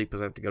have to sleep because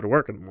I have to go to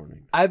work in the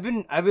morning. I've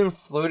been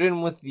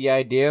flirting with the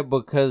idea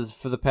because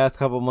for the past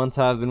couple months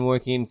I've been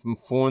working from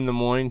 4 in the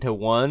morning to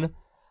 1.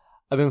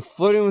 I've been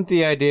flirting with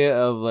the idea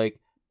of like,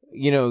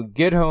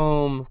 get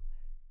home,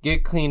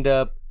 get cleaned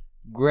up,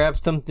 grab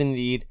something to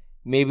eat,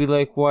 maybe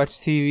like watch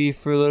TV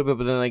for a little bit,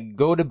 but then like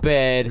go to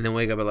bed. And then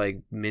wake up at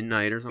like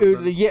midnight or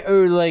something?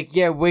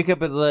 Wake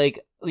up at like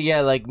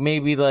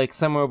maybe like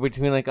somewhere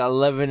between like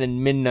 11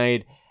 and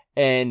midnight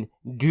and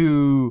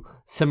do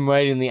some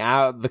writing the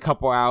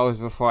couple hours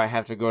before I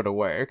have to go to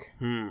work.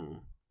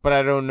 But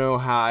I don't know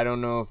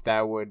if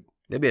that would...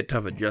 That'd be a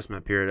tough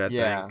adjustment period, I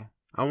think.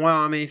 Well,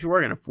 I mean, if you're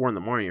working at 4 in the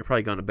morning, you're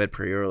probably going to bed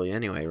pretty early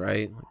anyway,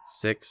 right? Like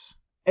 6?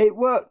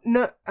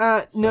 No,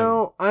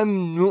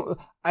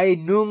 I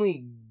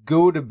normally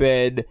go to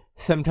bed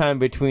sometime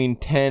between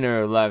 10 or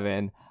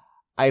 11.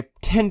 I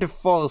tend to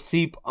fall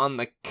asleep on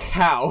the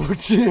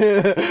couch.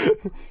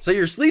 So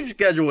your sleep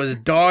schedule is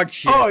dog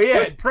shit. Oh, yeah.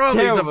 Which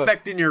probably is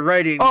affecting your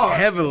writing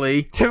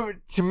heavily.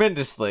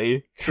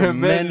 Tremendously.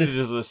 Fucking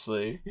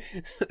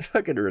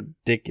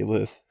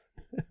ridiculous.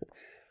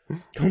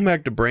 Going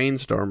back to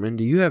brainstorming,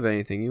 do you have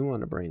anything you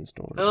want to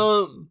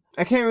brainstorm?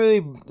 I can't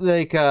really,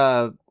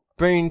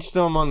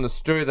 brainstorm on the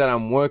story that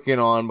I'm working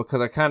on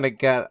because I kind of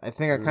got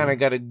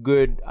a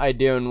good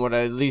idea on what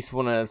I at least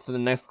want to, for the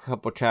next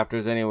couple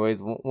chapters anyways,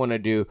 want to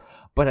do.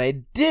 But I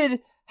did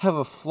have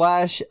a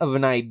flash of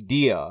an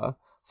idea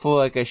for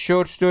like a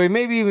short story,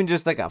 maybe even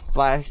just like a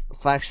flash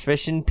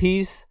fiction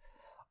piece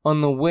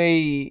on the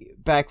way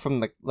back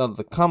from the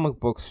comic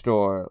book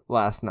store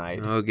last night.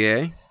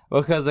 Okay.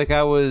 Because it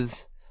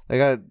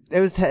had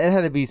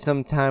to be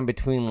sometime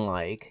between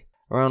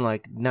around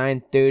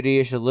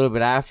 9:30ish, a little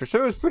bit after.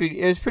 So it was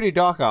pretty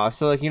dark off.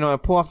 So I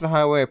pull off the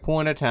highway, I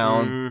pull into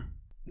town.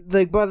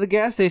 By the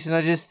gas station,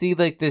 I just see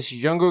this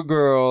younger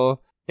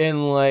girl in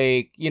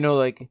a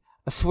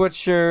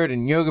sweatshirt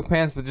and yoga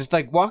pants, but just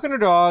walking her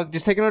dog,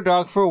 just taking her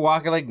dog for a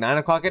walk at 9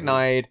 o'clock at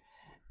night.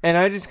 And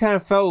I just kind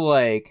of felt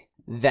like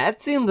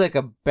that seemed like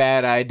a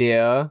bad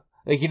idea.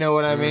 You know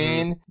what I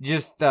mean?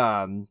 Just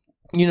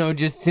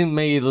just seemed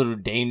maybe a little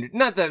dangerous.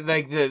 Not that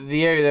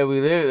the area that we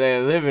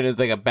live in is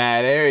a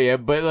bad area,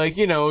 but I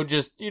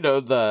always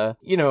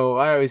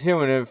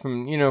hear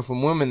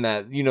from women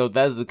that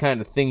that's the kind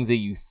of things that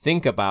you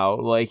think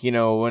about.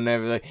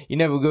 Whenever you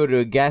never go to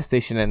a gas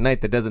station at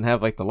night that doesn't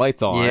have the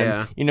lights on.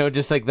 Yeah.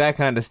 Just that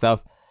kind of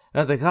stuff. And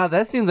I was like,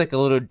 that seems a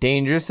little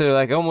dangerous, or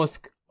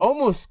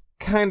almost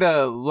kind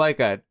of like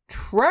a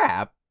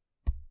trap.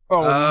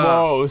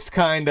 Almost,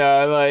 kind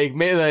of,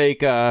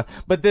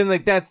 but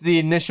then, that's the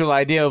initial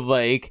idea of,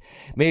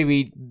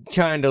 maybe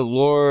trying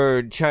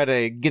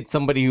to get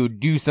somebody who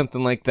would do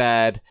something like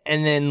that,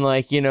 and then,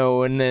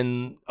 and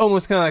then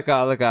almost kind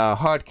of like a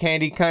hard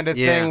candy kind of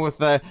thing with,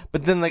 but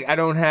then, I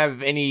don't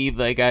have any,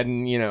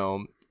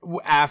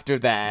 after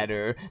that,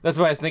 or that's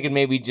why I was thinking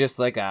maybe just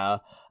like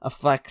a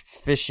flex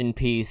fiction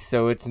piece,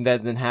 so it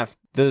doesn't have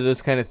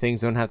those kind of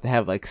things don't have to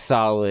have like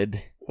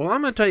solid. Well,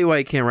 I'm gonna tell you why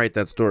you can't write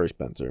that story,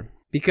 Spencer.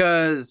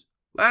 Because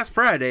last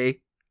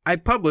Friday I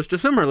published a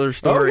similar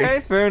story. Okay,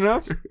 fair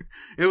enough.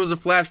 It was a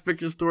flash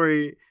fiction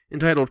story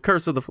entitled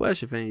 "Curse of the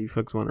Flesh." If any of you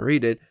folks want to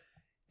read it,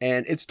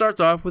 and it starts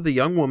off with a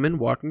young woman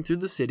walking through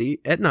the city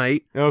at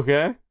night.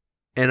 Okay.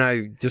 And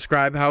I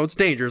describe how it's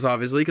dangerous,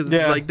 obviously, because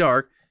it's like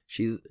dark.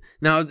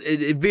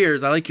 It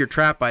veers. I like your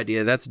trap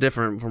idea. That's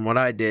different from what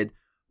I did.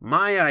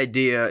 My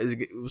idea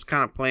was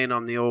kind of playing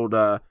on the old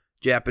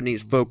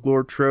Japanese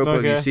folklore trope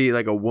of you see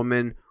like a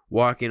woman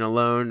walking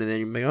alone, and then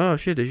you're like, oh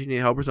shit, does she need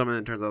help or something?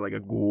 And it turns out like a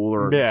ghoul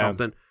or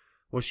something.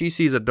 Well, she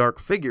sees a dark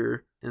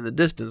figure in the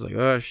distance, like,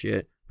 oh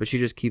shit, but she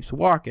just keeps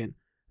walking,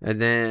 and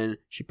then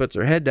she puts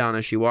her head down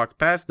as she walks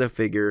past the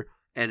figure,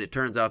 and it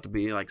turns out to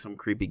be like some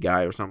creepy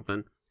guy or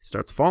something. He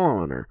starts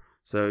following her.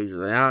 So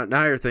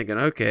now you're thinking,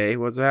 okay,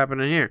 what's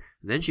happening here?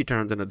 And then she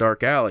turns in a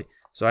dark alley.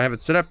 So I have it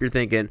set up. You're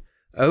thinking,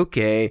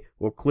 okay,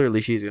 well,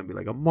 clearly she's going to be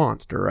like a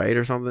monster, right?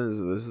 Or something.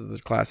 This is the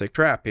classic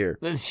trap here.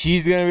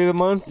 She's going to be the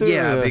monster?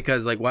 Yeah,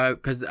 because like why?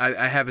 Because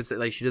I have it set,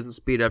 like she doesn't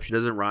speed up. She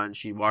doesn't run.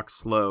 She walks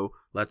slow,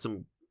 lets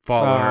him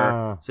follow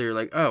her. So you're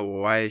like, oh,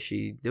 well, why is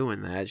she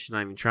doing that? She's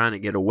not even trying to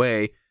get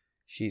away.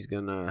 She's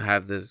going to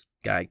have this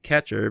guy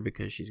catch her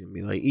because she's going to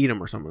be like, eat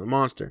him or something, the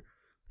monster.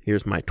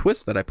 Here's my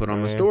twist that I put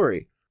on the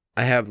story.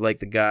 I have like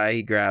the guy,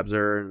 he grabs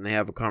her and they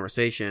have a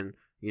conversation,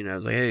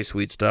 it's like, hey,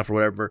 sweet stuff or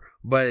whatever,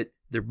 but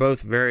they're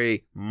both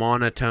very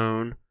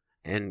monotone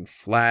and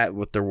flat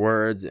with their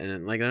words,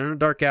 and like they're in a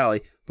dark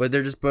alley, but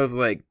they're just both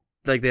like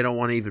they don't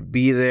want to even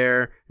be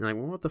there. And like,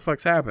 well, what the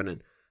fuck's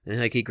happening? And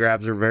like he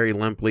grabs her very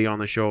limply on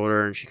the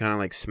shoulder and she kind of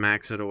like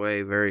smacks it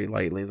away very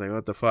lightly. He's like,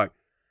 what the fuck?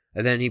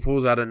 And then he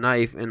pulls out a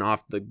knife and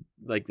off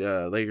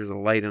there's a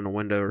light in a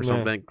window or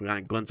something,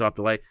 kind of glints off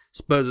the light,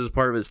 exposes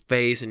part of his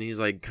face, and he's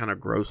like kind of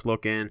gross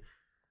looking.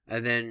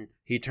 And then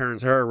he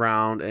turns her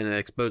around and it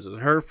exposes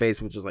her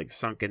face, which is like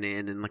sunken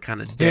in and like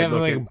kind of dead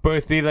looking. Like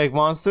both be like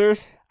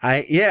monsters?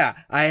 I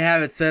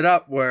have it set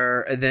up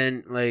where and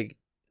then like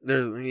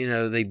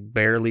they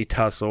barely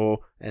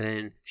tussle, and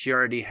then she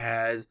already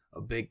has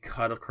a big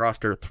cut across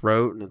her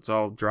throat and it's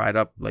all dried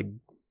up like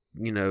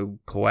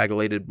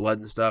coagulated blood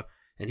and stuff.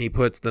 And he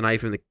puts the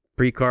knife in the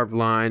pre-carved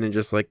line and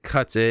just like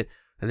cuts it.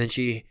 And then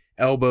she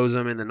elbows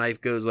him and the knife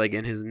goes like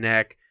in his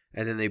neck.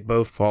 And then they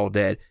both fall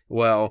dead.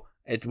 Well,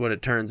 what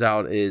it turns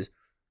out is,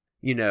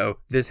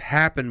 this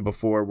happened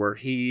before where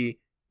he,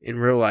 in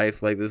real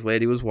life, like this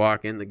lady was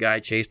walking. The guy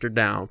chased her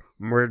down,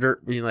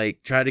 murdered,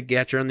 tried to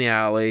catch her in the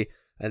alley.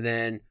 And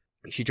then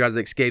she tries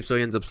to escape. So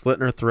he ends up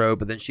slitting her throat.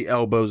 But then she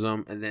elbows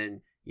him. And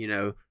then,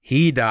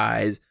 he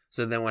dies.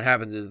 So then what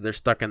happens is they're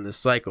stuck in this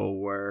cycle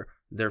where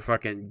their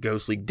fucking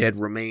ghostly dead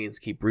remains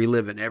keep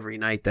reliving every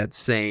night that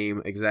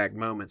same exact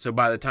moment. So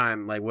by the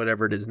time, like,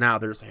 whatever it is now,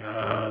 they're just like,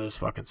 oh, this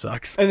fucking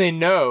sucks. And they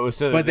know.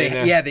 But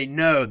they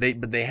know.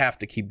 But they have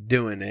to keep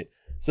doing it.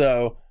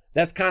 So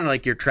that's kind of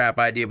like your trap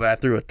idea, but I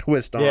threw a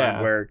twist on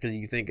it where, because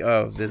you think,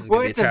 oh, this is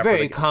going to be a trap. Well, it's a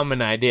very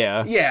common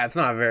idea. Yeah, it's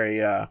not very,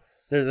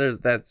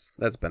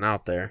 that's been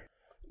out there.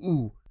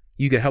 Ooh,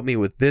 you could help me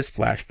with this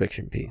flash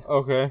fiction piece.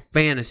 Okay.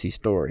 Fantasy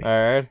story. All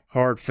right.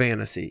 Hard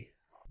fantasy.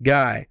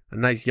 Guy, a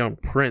nice young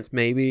prince,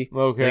 maybe.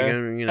 Okay.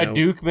 Thinking, a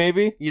duke,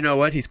 maybe? You know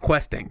what? He's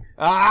questing.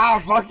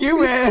 Ah, fuck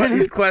you, man.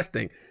 He's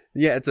questing.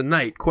 Yeah, it's a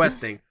knight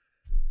questing.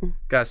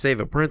 Gotta save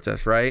a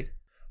princess, right?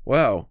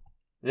 Well.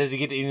 Does he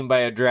get eaten by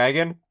a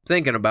dragon?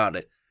 Thinking about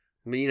it.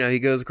 But, he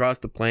goes across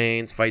the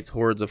plains, fights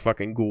hordes of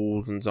fucking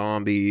ghouls and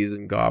zombies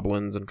and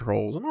goblins and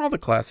trolls and all the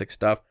classic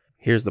stuff.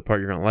 Here's the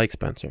part you're gonna like,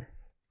 Spencer.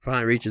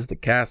 Finally reaches the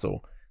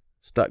castle.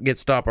 Gets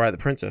stopped by the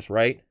princess,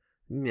 right?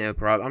 Yeah,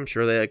 I'm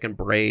sure they can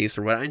brace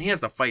or whatever. And he has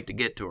to fight to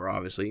get to her,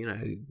 obviously.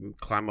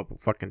 Climb up a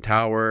fucking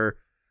tower,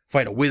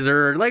 fight a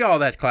wizard, like all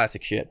that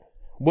classic shit.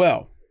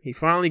 Well, he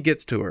finally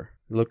gets to her,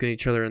 looking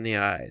each other in the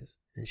eyes.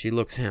 And she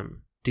looks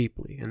him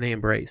deeply, and they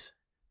embrace.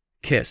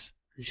 Kiss.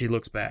 And she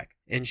looks back,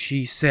 and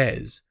she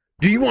says,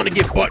 do you want to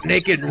get butt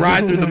naked and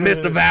ride through the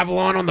mist of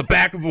Avalon on the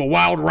back of a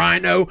wild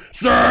rhino?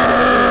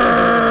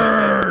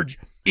 Surge!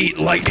 Eat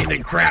lightning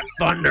and crap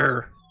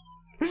thunder.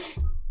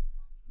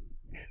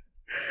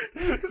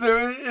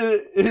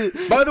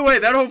 By the way,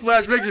 that whole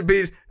flash fiction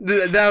piece,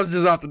 that was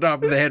just off the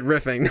top of the head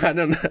riffing. I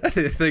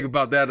didn't think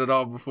about that at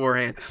all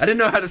beforehand. I didn't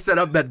know how to set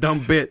up that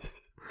dumb bit.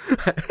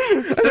 I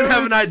didn't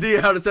have an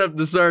idea how to set up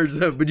the surge,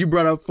 but you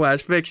brought up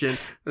flash fiction.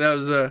 That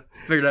was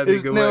figured that'd be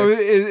a good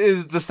way.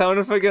 Is the sound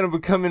effect going to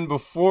come in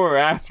before or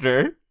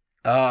after?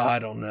 I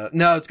don't know.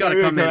 No, it's got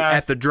to come in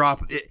at the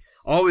drop. It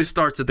always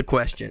starts at the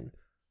question.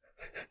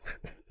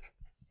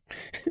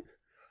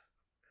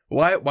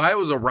 Why it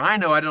was a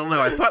rhino, I don't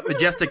know. I thought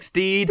majestic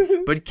steed,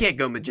 but you can't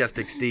go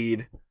majestic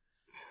steed.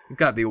 It's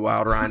got to be a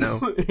wild rhino.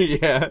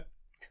 Yeah.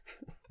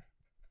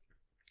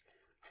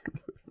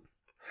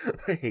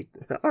 I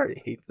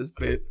already hate this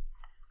bit.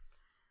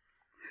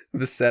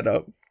 The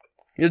setup.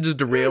 It just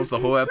derails the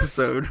whole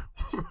episode.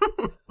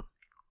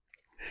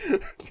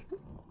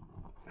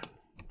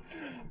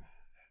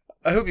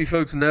 I hope you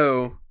folks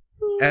know,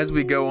 as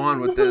we go on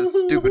with this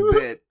stupid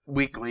bit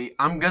weekly,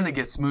 I'm going to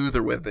get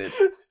smoother with it.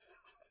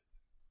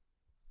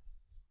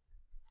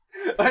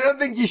 I don't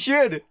think you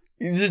should.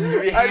 You just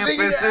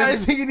I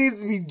think it needs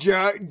to be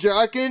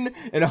jocking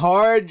and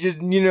hard, just,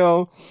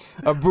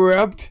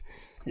 abrupt.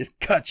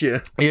 Just cut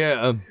you.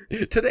 Yeah.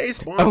 Today's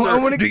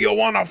sponsor, do you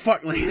want to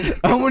fuck me?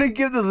 I want to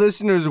give the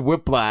listeners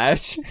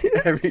whiplash.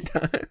 Every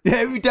time.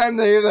 Every time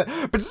they hear that.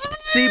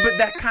 See, but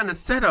that kind of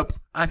setup,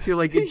 I feel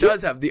like it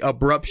does have the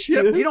abrupt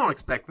shift. You don't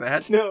expect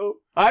that. No,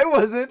 I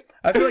wasn't.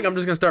 I feel like I'm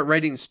just going to start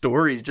writing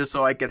stories just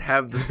so I could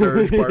have the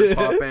surge part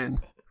pop in.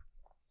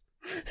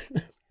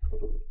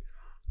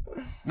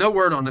 No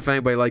word on if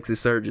anybody likes the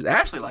surges.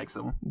 Ashley likes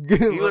them.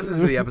 He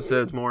listens to the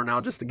episodes more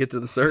now just to get to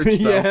the surge stuff.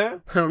 Yeah.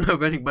 I don't know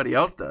if anybody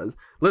else does.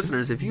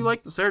 Listeners, if you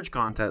like the surge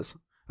content,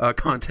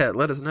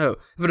 let us know.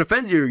 If it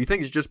offends you or you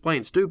think it's just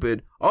plain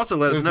stupid, also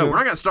let us know. We're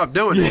not going to stop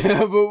doing it. Yeah,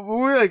 but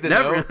we like to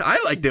know.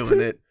 I like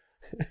doing it.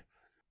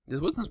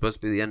 This wasn't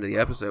supposed to be the end of the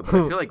episode, but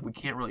I feel like we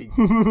can't really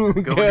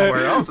go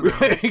anywhere else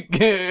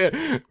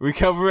now. We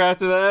cover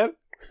after that?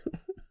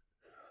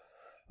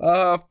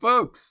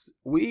 Folks,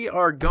 we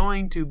are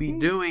going to be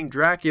doing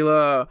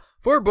Dracula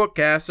for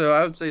Bookcast, so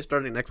I would say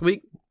starting next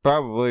week.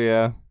 Probably,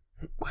 yeah.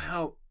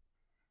 Well,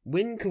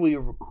 when can we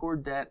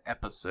record that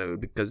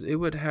episode? Because it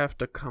would have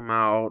to come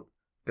out,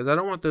 because I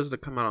don't want those to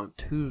come out on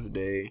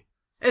Tuesday.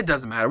 It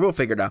doesn't matter, we'll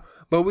figure it out.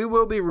 But we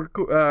will be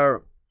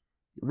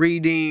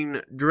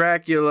reading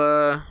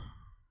Dracula,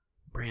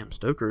 Bram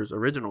Stoker's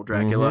original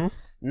Dracula.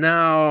 Mm-hmm.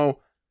 Now,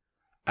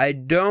 I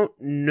don't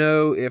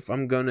know if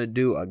I'm going to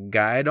do a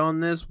guide on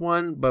this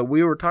one, but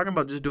we were talking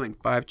about just doing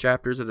 5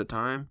 chapters at a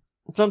time.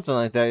 Something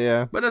like that,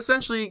 yeah. But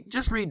essentially,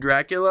 just read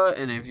Dracula,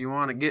 and if you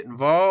want to get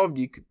involved,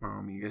 you could,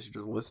 you guys are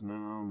just listening,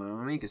 I don't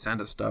know. You can send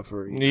us stuff.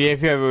 Or, Yeah,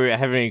 if you ever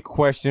have any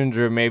questions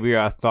or maybe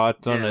our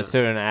thoughts on a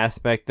certain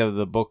aspect of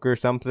the book or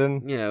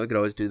something. Yeah, we could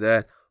always do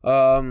that.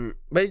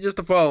 But just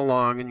to follow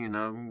along and,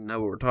 know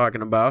what we're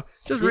talking about,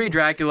 just read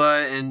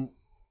Dracula, and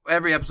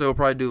every episode will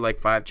probably do like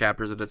 5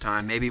 chapters at a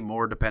time, maybe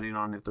more depending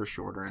on if they're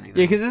short or anything.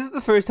 Yeah, because this is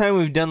the first time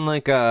we've done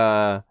like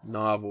a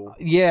novel.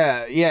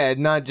 Yeah,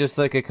 not just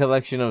like a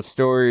collection of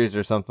stories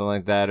or something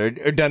like that, or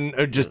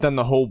just done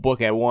the whole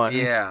book at once.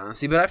 Yeah,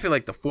 see, but I feel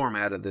like the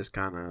format of this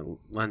kind of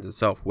lends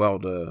itself well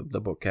to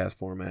the Bookcast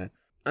format.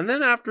 And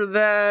then after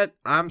that,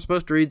 I'm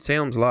supposed to read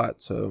Salem's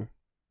Lot,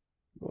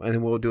 and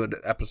then we'll do an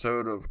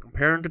episode of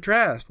Compare and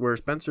Contrast, where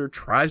Spencer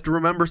tries to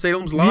remember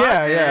Salem's Lot.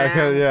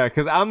 Yeah,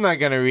 because I'm not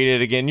going to read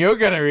it again. You're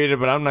going to read it,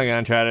 but I'm not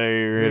going to try to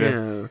read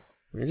it.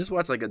 Yeah, just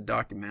watch like a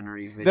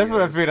documentary video. That's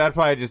what I figured. I'd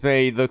probably just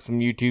maybe look some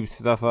YouTube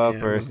stuff up.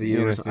 Or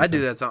I do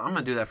that. So I'm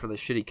going to do that for the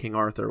shitty King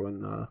Arthur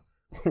when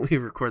we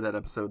record that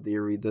episode that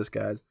you read this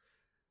guy's.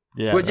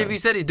 Yeah. Which, if you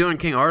said he's doing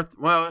King Arthur,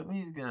 well,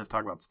 he's going to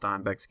talk about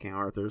Steinbeck's King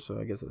Arthur, so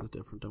I guess that's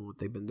different than what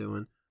they've been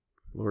doing.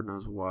 Lord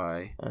knows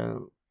why.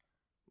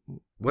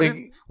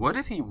 What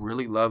if he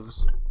really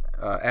loves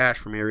Ash?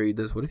 From here, read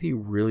this. What if he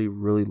really,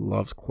 really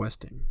loves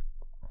questing,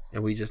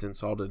 and we just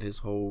insulted his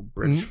whole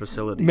British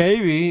facilities?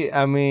 Maybe.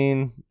 I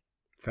mean,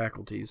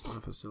 faculties,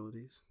 not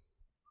facilities.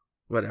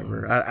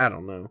 Whatever. I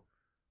don't know.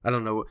 I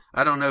don't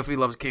know if he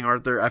loves King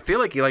Arthur. I feel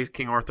like he likes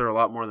King Arthur a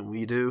lot more than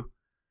we do.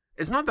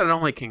 It's not that I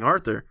don't like King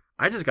Arthur.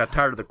 I just got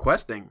tired of the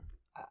questing.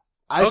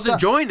 I was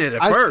enjoying it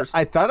at first.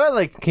 I thought I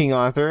liked King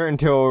Arthur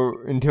until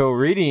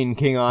reading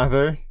King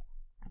Arthur.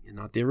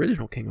 Not the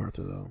original King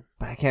Arthur, though.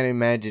 But I can't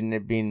imagine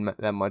it being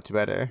that much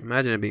better.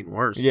 Imagine it being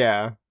worse.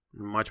 Yeah.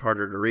 Much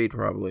harder to read,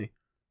 probably.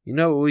 You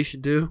know what we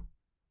should do?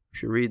 We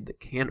should read the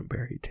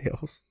Canterbury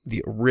Tales,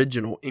 the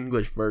original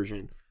English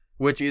version,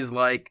 which is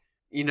like,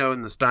 in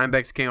the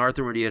Steinbeck's King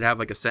Arthur, where you'd have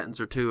like a sentence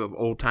or two of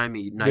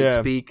old-timey knight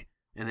speak,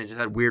 and it just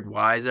had weird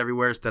Y's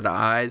everywhere instead of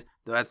I's.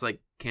 That's like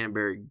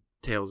Canterbury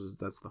Tales,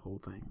 that's the whole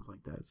thing. It's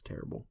like that. It's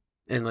terrible.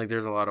 And,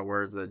 there's a lot of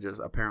words that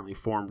just apparently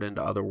formed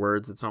into other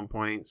words at some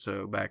point.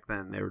 So, back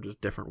then, they were just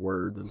different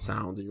words and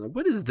sounds. And you're like,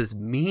 what does this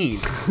mean?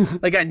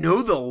 I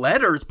know the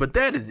letters, but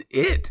that is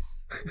it.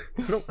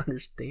 I don't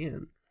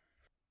understand.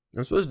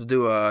 I'm supposed to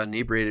do a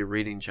inebriated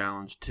reading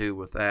challenge, too,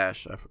 with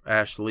Ash.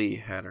 Ashley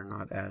had her,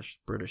 not Ash,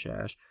 British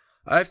Ash.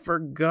 I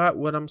forgot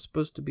what I'm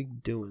supposed to be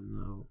doing,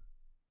 though.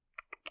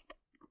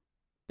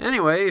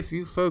 Anyway, if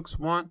you folks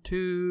want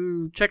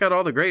to check out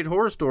all the great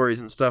horror stories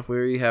and stuff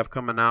we have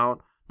coming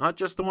out, not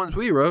just the ones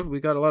we wrote. We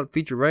got a lot of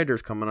featured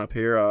writers coming up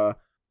here.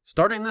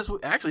 Starting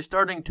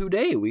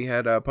today, we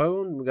had a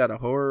poem. We got a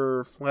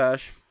horror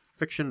flash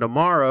fiction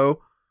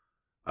tomorrow.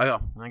 I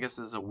guess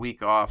this is a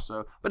week off.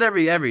 But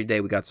every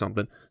day we got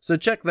something. So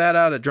check that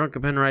out at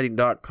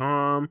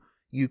drunkenpenwriting.com.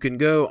 You can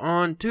go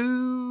on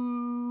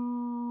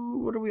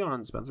to, what are we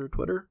on, Spencer?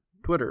 Twitter.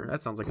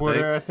 That sounds like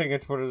Twitter, a thing. I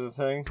think Twitter's a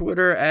thing.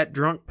 Twitter at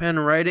Drunk Pen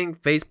Writing.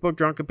 Facebook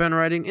Drunken Pen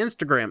Writing.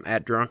 Instagram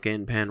at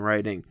Drunken Pen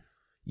Writing.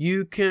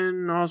 You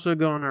can also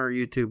go on our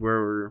YouTube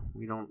where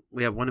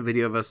we have one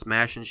video of us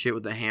smashing shit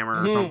with a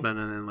hammer or something,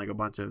 and then like a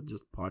bunch of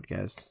just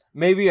podcasts.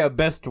 Maybe a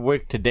best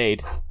wick to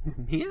date.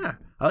 Yeah,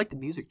 I like the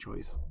music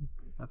choice.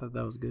 I thought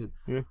that was good.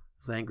 Yeah. I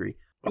was angry.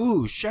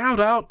 Ooh, shout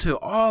out to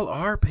all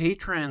our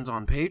patrons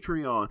on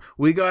Patreon.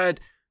 We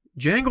got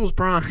Jangles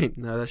Prime.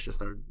 No, that's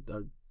just our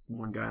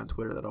one guy on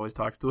Twitter that always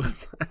talks to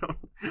us.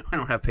 I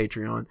don't have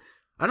Patreon.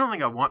 I don't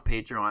think I want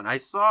Patreon.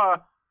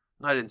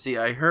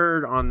 I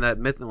heard on that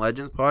Myth and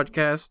Legends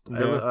podcast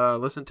I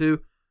listened to,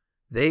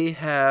 they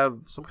have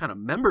some kind of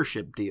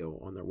membership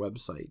deal on their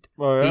website.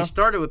 Oh, yeah? He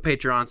started with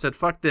Patreon, said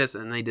fuck this,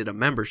 and they did a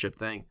membership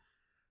thing.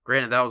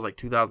 Granted, that was like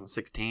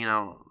 2016.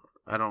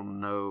 I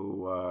don't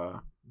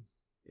know.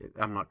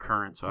 I'm not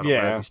current, so I don't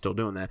know if he's still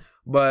doing that.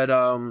 But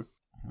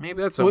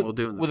maybe that's something we'll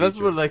do in the future.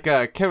 That's what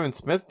like Kevin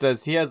Smith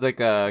does. He has like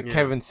a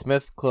Kevin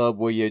Smith Club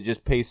where you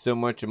just pay so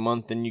much a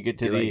month and you get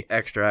to like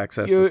extra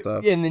access to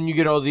stuff. And then you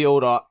get all the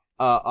old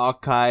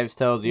archives,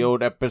 to all the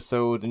old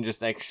episodes, and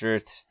just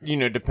extras,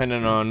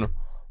 depending on,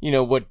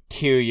 what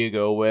tier you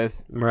go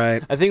with.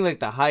 Right. I think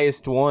like the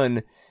highest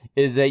one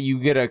is that you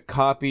get a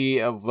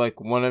copy of like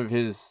one of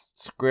his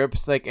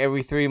scripts like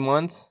every 3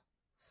 months.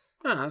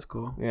 Oh, that's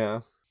cool.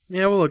 Yeah.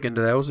 Yeah, we'll look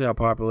into that. We'll see how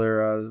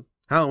popular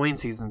Halloween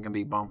season can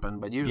be bumping,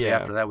 but usually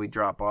after that we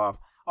drop off.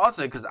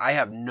 Also, because I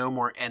have no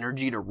more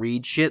energy to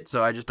read shit,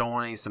 so I just don't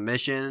want any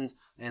submissions,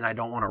 and I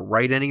don't want to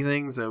write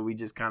anything, so we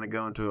just kind of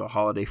go into a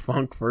holiday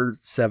funk for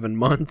 7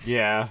 months.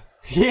 Yeah.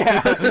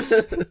 Yeah.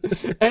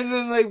 And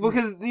then, like,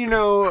 because,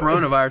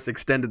 Coronavirus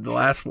extended the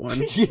last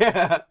one.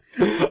 Yeah.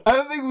 I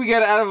don't think we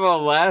got out of our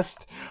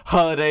last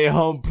holiday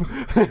hump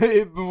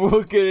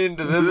before getting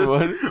into this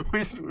one.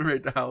 We went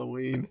right to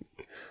Halloween.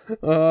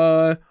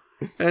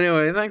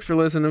 Anyway, thanks for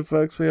listening,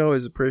 folks. We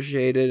always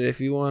appreciate it. If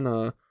you want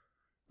to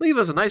leave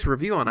us a nice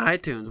review on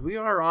iTunes, we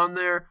are on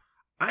there.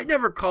 I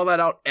never call that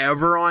out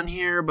ever on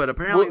here, but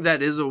apparently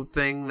that is a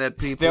thing that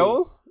people...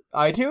 Still?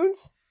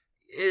 iTunes?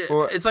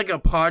 It's like a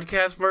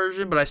podcast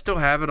version, but I still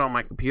have it on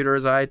my computer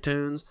as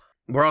iTunes.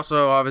 We're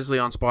also obviously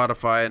on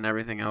Spotify and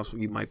everything else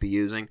you might be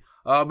using.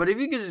 But if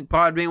you can just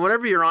Podbean,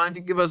 whatever you're on, if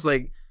you give us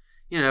like...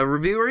 a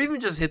review, or even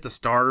just hit the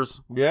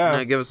stars.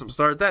 Yeah. Give us some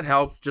stars. That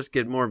helps just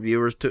get more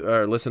viewers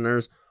to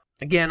listeners.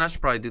 Again, I should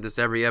probably do this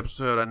every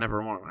episode. I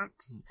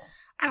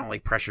don't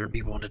like pressuring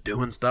people into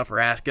doing stuff or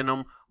asking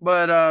them,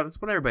 but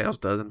it's what everybody else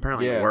does, and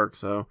apparently it works.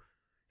 So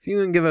if you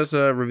can give us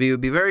a review,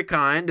 it'd be very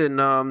kind.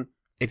 And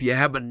if you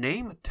have a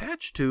name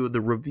attached to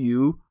the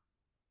review,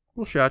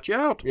 we'll shout you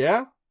out.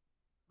 Yeah.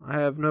 I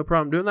have no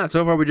problem doing that.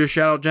 So far, we just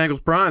shout out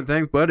Jangles Prime.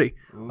 Thanks, buddy.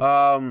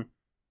 Mm-hmm.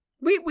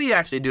 We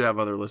actually do have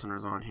other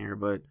listeners on here,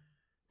 but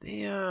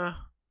they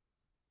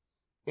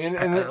and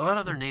a lot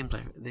of their names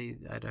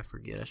I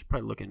forget. I should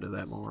probably look into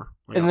that more,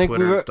 like on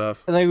Twitter and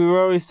stuff. And like we've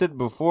already said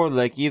before,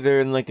 like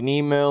either in like an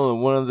email or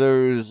one of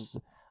those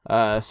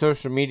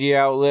social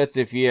media outlets,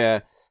 if you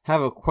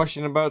have a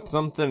question about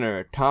something or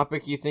a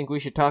topic you think we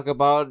should talk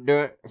about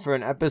for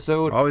an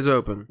episode, always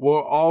open.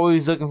 We're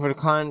always looking for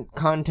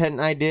content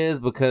ideas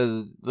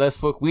because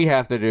that's what we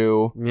have to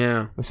do.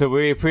 Yeah. So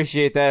we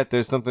appreciate that. If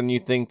there's something you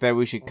think that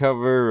we should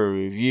cover or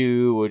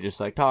review or just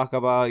like talk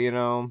about,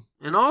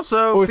 And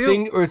also, or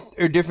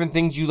different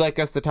things you like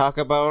us to talk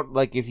about.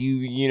 Like if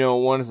you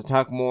want us to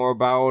talk more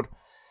about,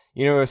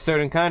 a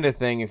certain kind of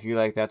thing, if you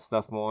like that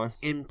stuff more.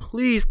 And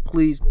please,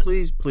 please,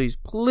 please, please,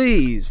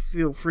 please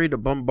feel free to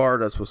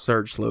bombard us with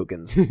search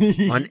slogans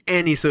on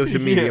any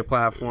social media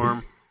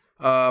platform.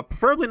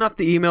 Preferably not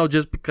the email,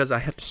 just because I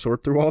have to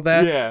sort through all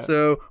that. Yeah.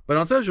 So, but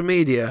on social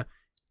media,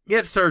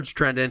 get Surge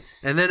trending,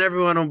 and then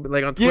everyone will,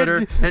 like on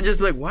Twitter, and just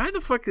be like, why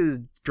the fuck is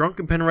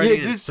Drunken Pen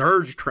writing in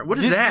Surge trend? What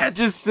is that?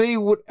 Just say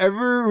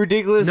whatever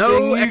ridiculous thing.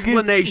 No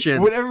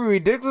explanation. Whatever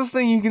ridiculous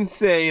thing you can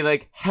say,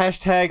 like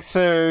hashtag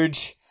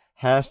Surge,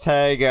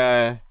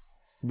 hashtag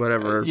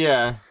whatever.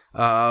 Yeah.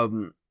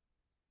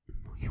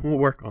 We'll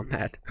work on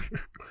that.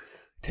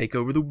 Take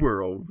over the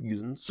world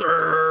using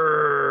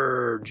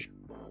Surge.